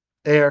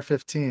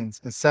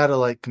 AR-15s, and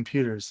satellite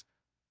computers,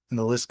 and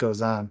the list goes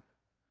on.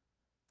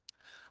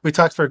 We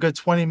talked for a good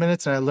 20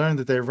 minutes, and I learned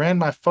that they ran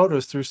my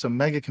photos through some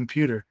mega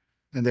computer,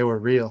 and they were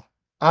real.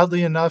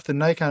 Oddly enough, the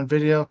Nikon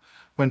video,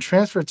 when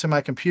transferred to my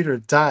computer,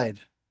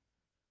 died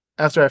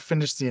after I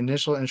finished the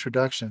initial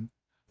introduction.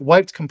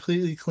 Wiped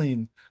completely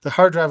clean. The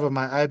hard drive of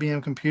my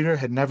IBM computer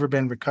had never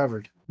been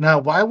recovered. Now,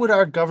 why would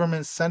our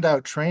government send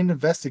out trained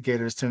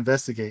investigators to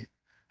investigate?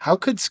 How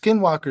could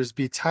skinwalkers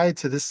be tied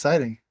to this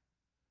sighting?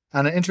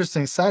 On an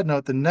interesting side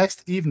note, the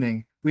next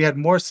evening, we had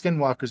more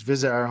skinwalkers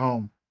visit our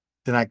home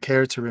than I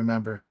care to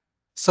remember.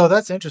 So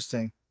that's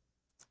interesting.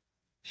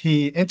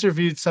 He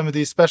interviewed some of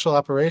these special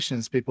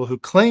operations people who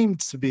claimed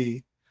to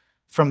be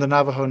from the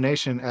Navajo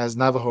Nation as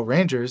Navajo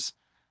Rangers,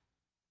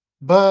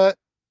 but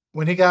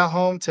when he got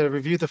home to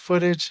review the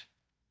footage,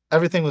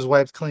 everything was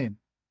wiped clean.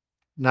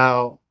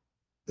 Now,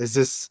 is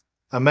this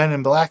a Men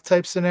in Black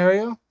type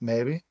scenario?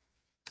 Maybe.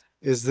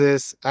 Is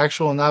this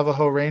actual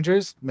Navajo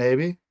Rangers?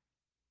 Maybe.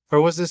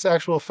 Or was this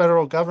actual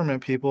federal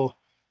government people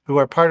who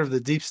are part of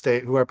the deep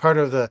state,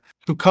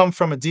 who come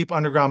from a deep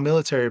underground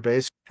military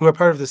base, who are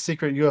part of the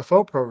secret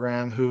UFO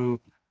program,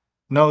 who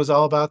knows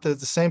all about the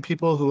same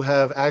people who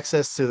have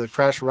access to the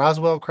crashed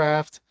Roswell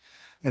craft,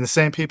 and the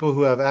same people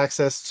who have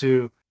access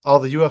to all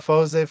the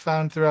UFOs they've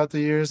found throughout the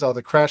years, all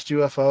the crashed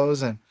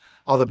UFOs and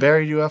all the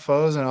buried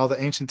UFOs and all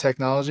the ancient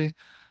technology?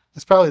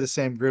 It's probably the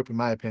same group, in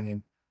my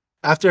opinion.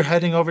 After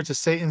heading over to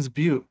Satan's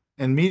Butte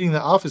and meeting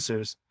the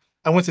officers,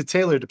 I went to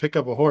Taylor to pick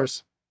up a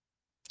horse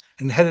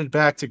and headed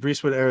back to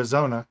Greasewood,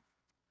 Arizona,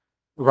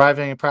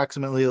 arriving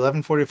approximately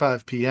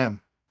 11:45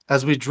 p.m.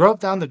 As we drove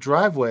down the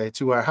driveway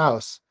to our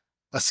house,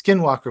 a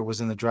skinwalker was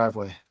in the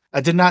driveway. I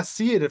did not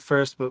see it at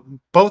first, but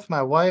both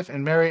my wife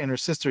and Mary and her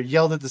sister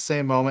yelled at the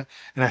same moment,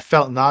 and I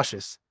felt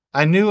nauseous.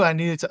 I knew I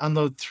needed to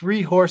unload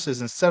 3 horses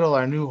and settle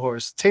our new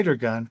horse, Tater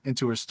Gun,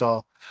 into her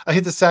stall. I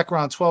hit the sack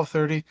around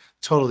 12:30,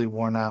 totally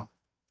worn out.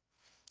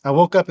 I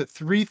woke up at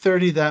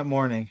 3:30 that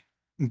morning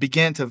and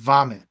began to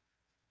vomit,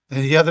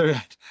 and the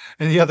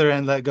other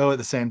end let go at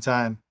the same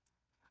time.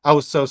 I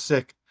was so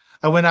sick.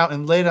 I went out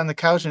and laid on the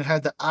couch and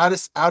had the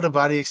oddest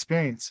out-of-body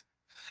experience.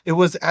 It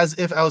was as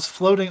if I was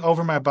floating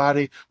over my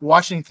body,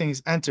 watching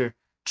things enter,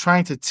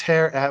 trying to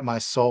tear at my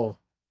soul.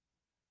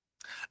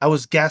 I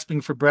was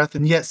gasping for breath,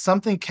 and yet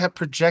something kept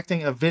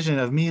projecting a vision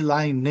of me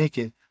lying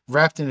naked,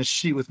 wrapped in a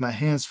sheet with my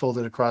hands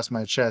folded across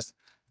my chest,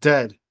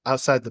 dead,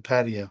 outside the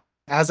patio.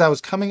 As I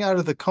was coming out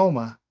of the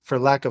coma, for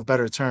lack of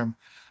better term,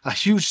 a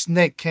huge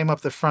snake came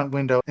up the front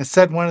window and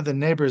said one of the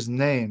neighbors'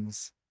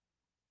 names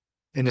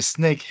in a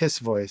snake hiss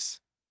voice.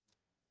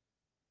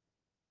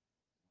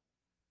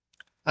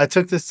 I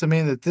took this to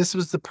mean that this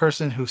was the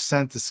person who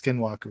sent the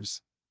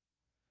skinwalkers.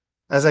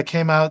 As I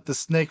came out, the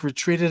snake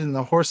retreated and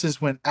the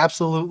horses went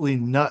absolutely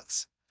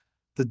nuts.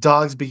 The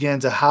dogs began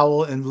to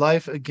howl, and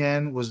life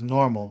again was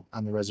normal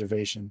on the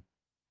reservation.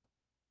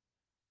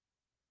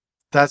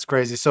 That's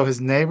crazy. So his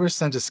neighbor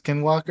sent a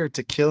skinwalker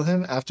to kill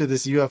him after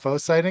this UFO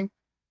sighting?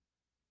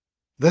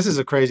 This is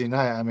a crazy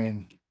night. I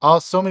mean,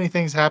 so many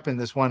things happened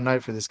this one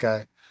night for this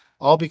guy,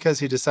 all because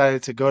he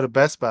decided to go to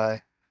Best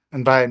Buy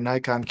and buy a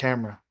Nikon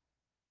camera.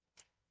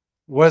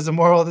 What is the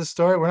moral of this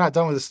story? We're not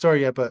done with the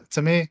story yet, but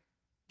to me,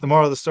 the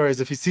moral of the story is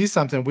if you see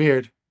something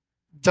weird,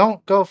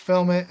 don't go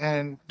film it,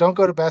 and don't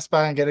go to Best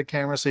Buy and get a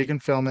camera so you can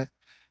film it,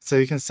 so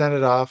you can send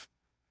it off,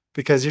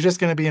 because you're just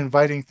going to be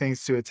inviting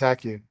things to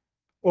attack you.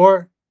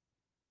 Or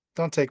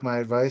don't take my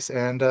advice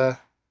and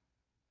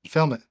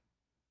film it.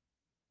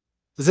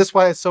 Is this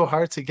why it's so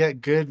hard to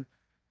get good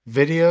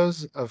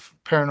videos of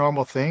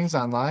paranormal things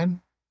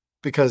online?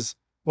 Because,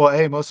 well,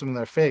 A, most of them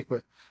are fake,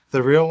 but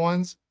the real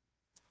ones,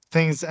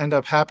 things end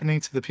up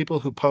happening to the people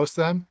who post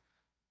them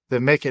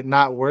that make it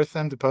not worth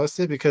them to post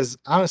it. Because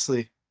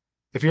honestly,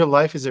 if your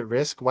life is at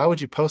risk, why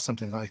would you post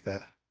something like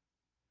that?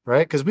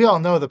 Right? Because we all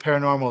know the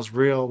paranormal is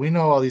real. We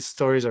know all these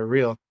stories are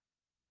real.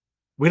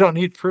 We don't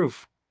need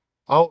proof.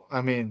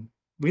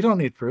 We don't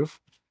need proof.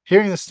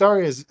 Hearing the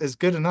story is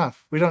good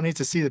enough. We don't need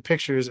to see the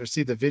pictures or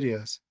see the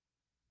videos.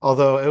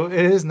 Although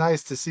it is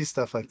nice to see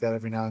stuff like that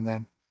every now and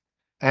then.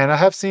 And I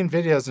have seen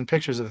videos and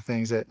pictures of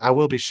things that I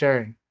will be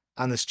sharing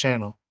on this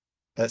channel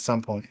at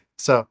some point.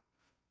 So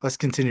let's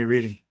continue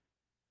reading.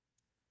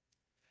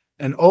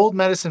 An old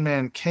medicine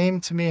man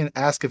came to me and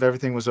asked if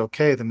everything was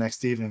okay the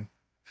next evening.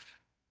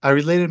 I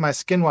related my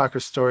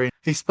skinwalker story.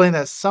 He explained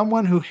that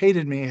someone who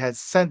hated me had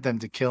sent them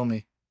to kill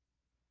me.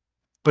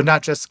 But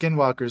not just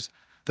skinwalkers,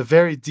 the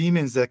very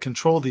demons that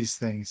control these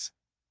things.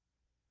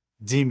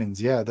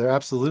 Demons, yeah, they're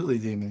absolutely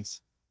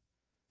demons.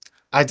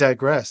 I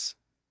digress.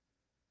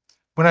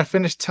 When I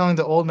finished telling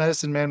the old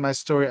medicine man my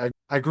story,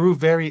 I grew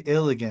very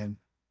ill again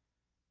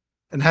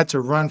and had to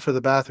run for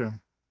the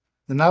bathroom.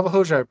 The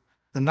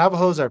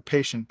Navajos are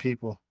patient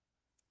people.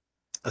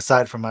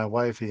 Aside from my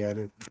wife, he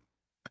added.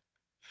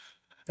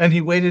 And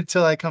he waited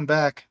till I come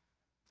back,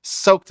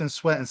 soaked in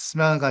sweat and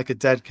smelling like a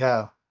dead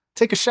cow.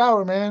 Take a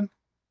shower, man.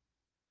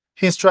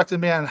 He instructed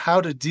me on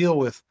how to deal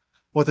with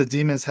what the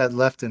demons had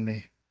left in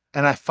me,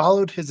 and I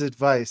followed his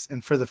advice,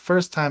 and for the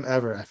first time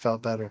ever, I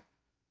felt better.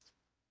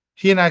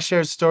 He and I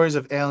shared stories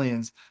of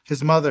aliens,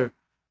 his mother,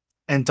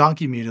 and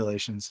donkey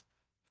mutilations.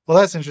 Well,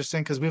 that's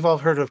interesting because we've all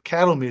heard of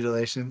cattle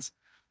mutilations,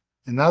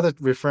 and now they're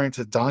referring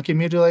to donkey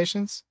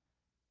mutilations.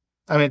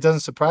 I mean, it doesn't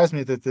surprise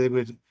me that they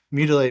would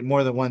mutilate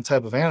more than one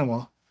type of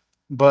animal,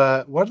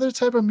 but what other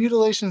type of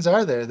mutilations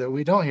are there that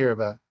we don't hear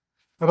about?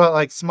 What about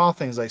like small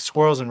things like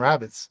squirrels and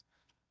rabbits?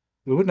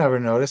 We would never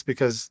notice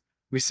because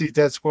we see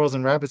dead squirrels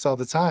and rabbits all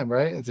the time,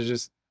 right? They're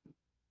just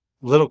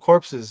little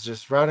corpses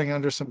just rotting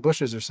under some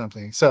bushes or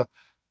something. So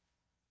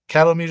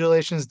cattle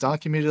mutilations,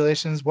 donkey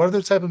mutilations, what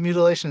other type of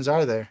mutilations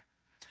are there?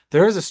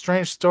 There is a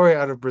strange story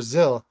out of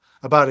Brazil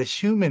about a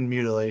human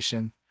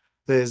mutilation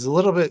that is a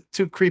little bit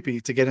too creepy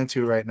to get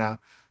into right now.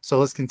 So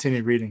let's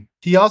continue reading.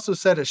 He also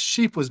said a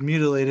sheep was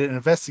mutilated and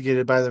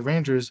investigated by the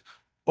rangers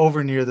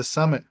over near the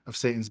summit of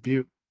Satan's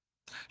Butte.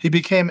 He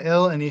became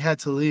ill and he had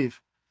to leave.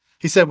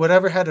 He said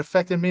whatever had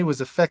affected me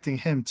was affecting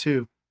him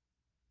too.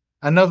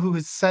 I know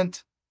who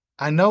sent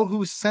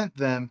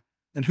them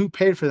and who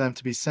paid for them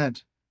to be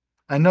sent.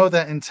 I know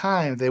that in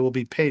time they will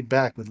be paid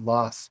back with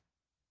loss.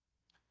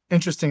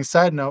 Interesting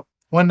side note,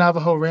 one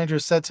Navajo ranger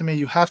said to me,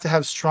 you have to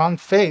have strong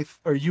faith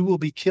or you will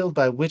be killed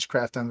by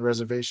witchcraft on the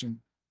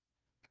reservation.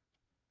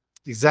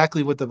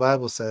 Exactly what the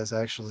Bible says,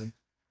 actually.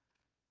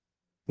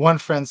 One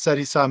friend said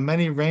he saw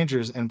many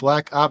rangers and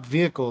black op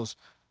vehicles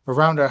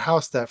around our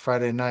house that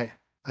Friday night.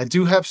 I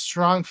do have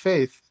strong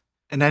faith,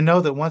 and I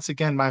know that once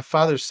again my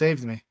Father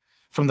saved me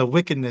from the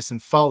wickedness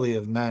and folly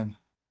of men.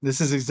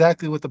 This is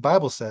exactly what the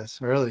Bible says,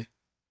 really.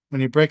 When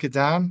you break it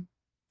down,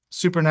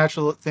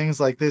 supernatural things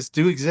like this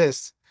do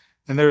exist,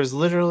 and there is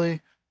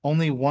literally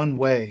only one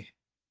way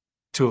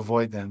to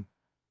avoid them.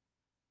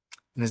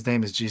 And his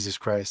name is Jesus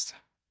Christ.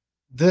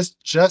 This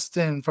just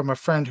in from a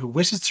friend who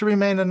wishes to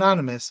remain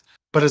anonymous,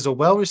 but is a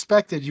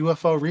well-respected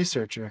UFO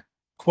researcher.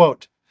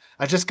 Quote,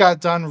 I just got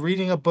done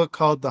reading a book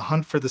called The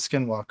Hunt for the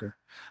Skinwalker.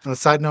 On a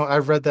side note,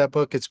 I've read that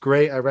book. It's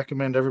great. I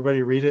recommend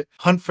everybody read it.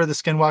 Hunt for the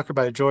Skinwalker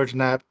by George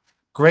Knapp.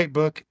 Great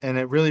book, and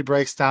it really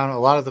breaks down a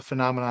lot of the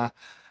phenomena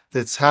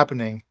that's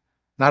happening,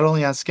 not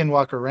only on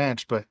Skinwalker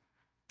Ranch, but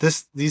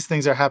these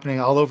things are happening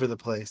all over the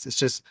place. It's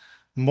just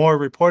more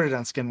reported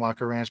on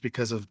Skinwalker Ranch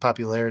because of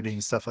popularity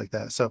and stuff like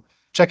that. So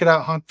check it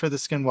out, Hunt for the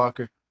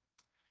Skinwalker.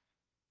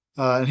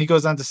 And he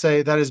goes on to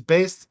say that is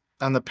based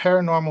on the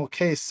paranormal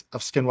case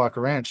of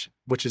Skinwalker Ranch,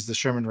 which is the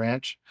Sherman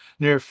Ranch,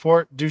 near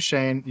Fort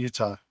Duchesne,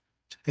 Utah.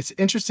 It's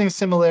interesting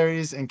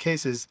similarities in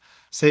cases,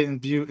 Satan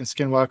Butte and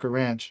Skinwalker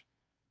Ranch.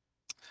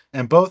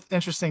 And both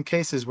interesting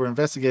cases were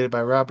investigated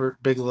by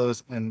Robert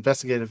Bigelow's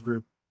investigative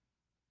group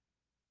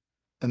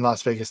in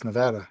Las Vegas,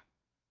 Nevada.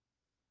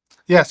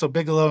 Yeah, so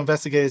Bigelow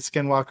investigated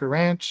Skinwalker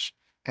Ranch,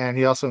 and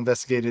he also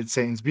investigated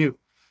Satan's Butte.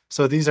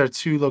 So these are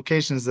two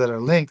locations that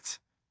are linked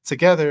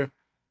together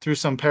through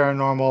some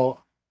paranormal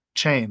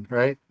chain,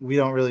 right? We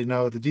don't really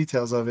know the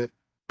details of it,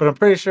 but I'm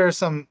pretty sure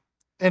some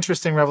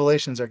interesting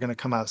revelations are going to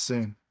come out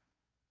soon.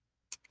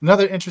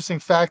 Another interesting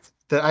fact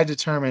that I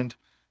determined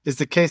is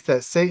the case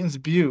that Satan's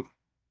Butte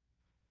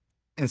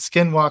and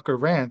Skinwalker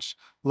Ranch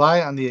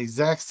lie on the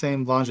exact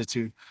same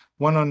longitude,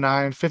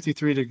 109,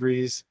 53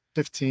 degrees,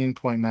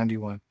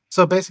 15.91.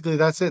 So basically,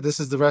 that's it. This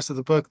is the rest of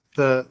the book.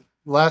 The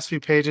last few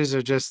pages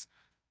are just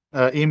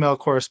email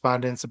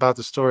correspondence about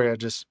the story I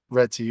just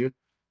read to you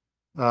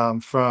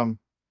from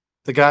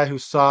the guy who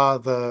saw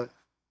the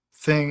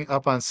thing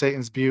up on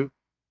Satan's Butte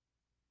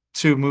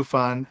to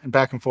MUFON and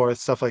back and forth,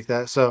 stuff like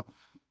that. So,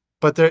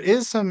 but there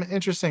is some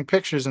interesting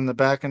pictures in the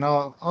back, and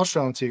I'll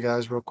show them to you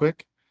guys real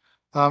quick.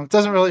 It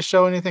doesn't really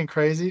show anything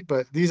crazy,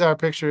 but these are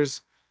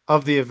pictures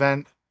of the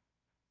event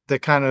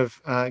that kind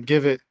of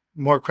give it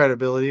more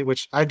credibility,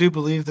 which I do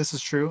believe this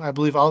is true. I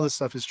believe all this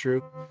stuff is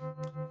true.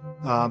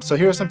 So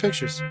here are some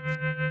pictures.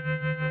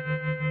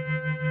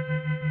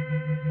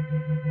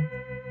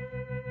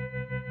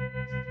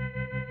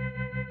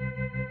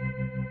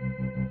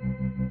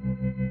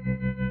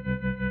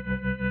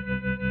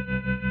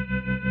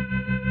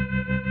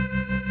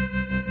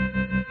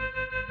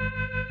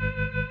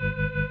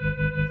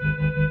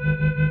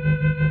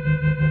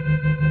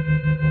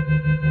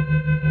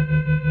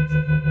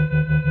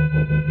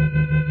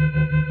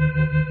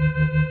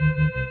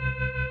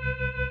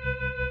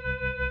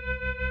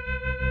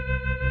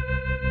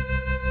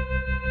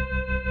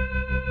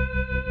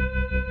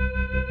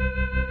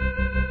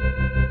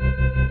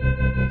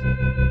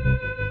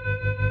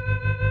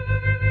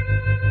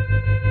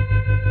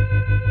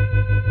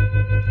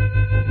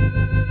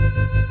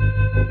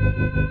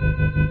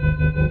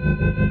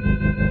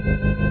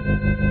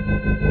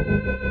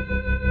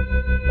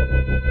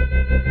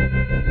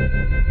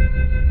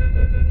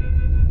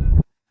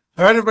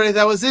 All right, everybody,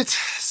 that was it.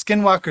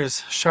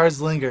 Skinwalkers,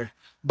 Shards Linger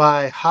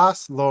by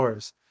Haas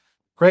Lors.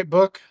 Great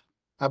book.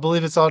 I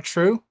believe it's all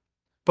true.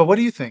 But what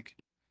do you think?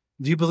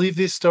 Do you believe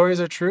these stories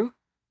are true?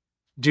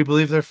 Do you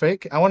believe they're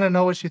fake? I want to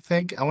know what you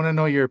think. I want to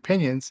know your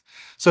opinions.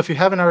 So if you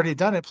haven't already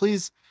done it,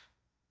 please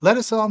let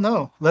us all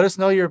know. Let us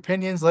know your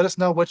opinions. Let us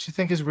know what you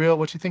think is real,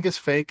 what you think is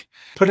fake.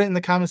 Put it in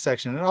the comment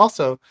section. And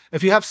also,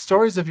 if you have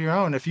stories of your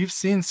own, if you've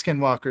seen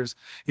skinwalkers,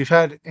 you've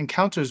had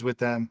encounters with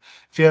them,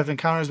 if you have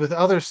encounters with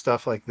other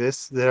stuff like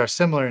this that are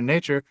similar in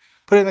nature,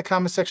 put it in the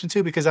comment section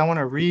too, because I want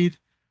to read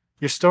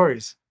your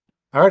stories.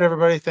 All right,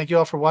 everybody. Thank you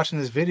all for watching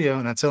this video.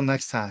 And until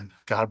next time,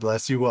 God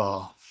bless you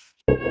all.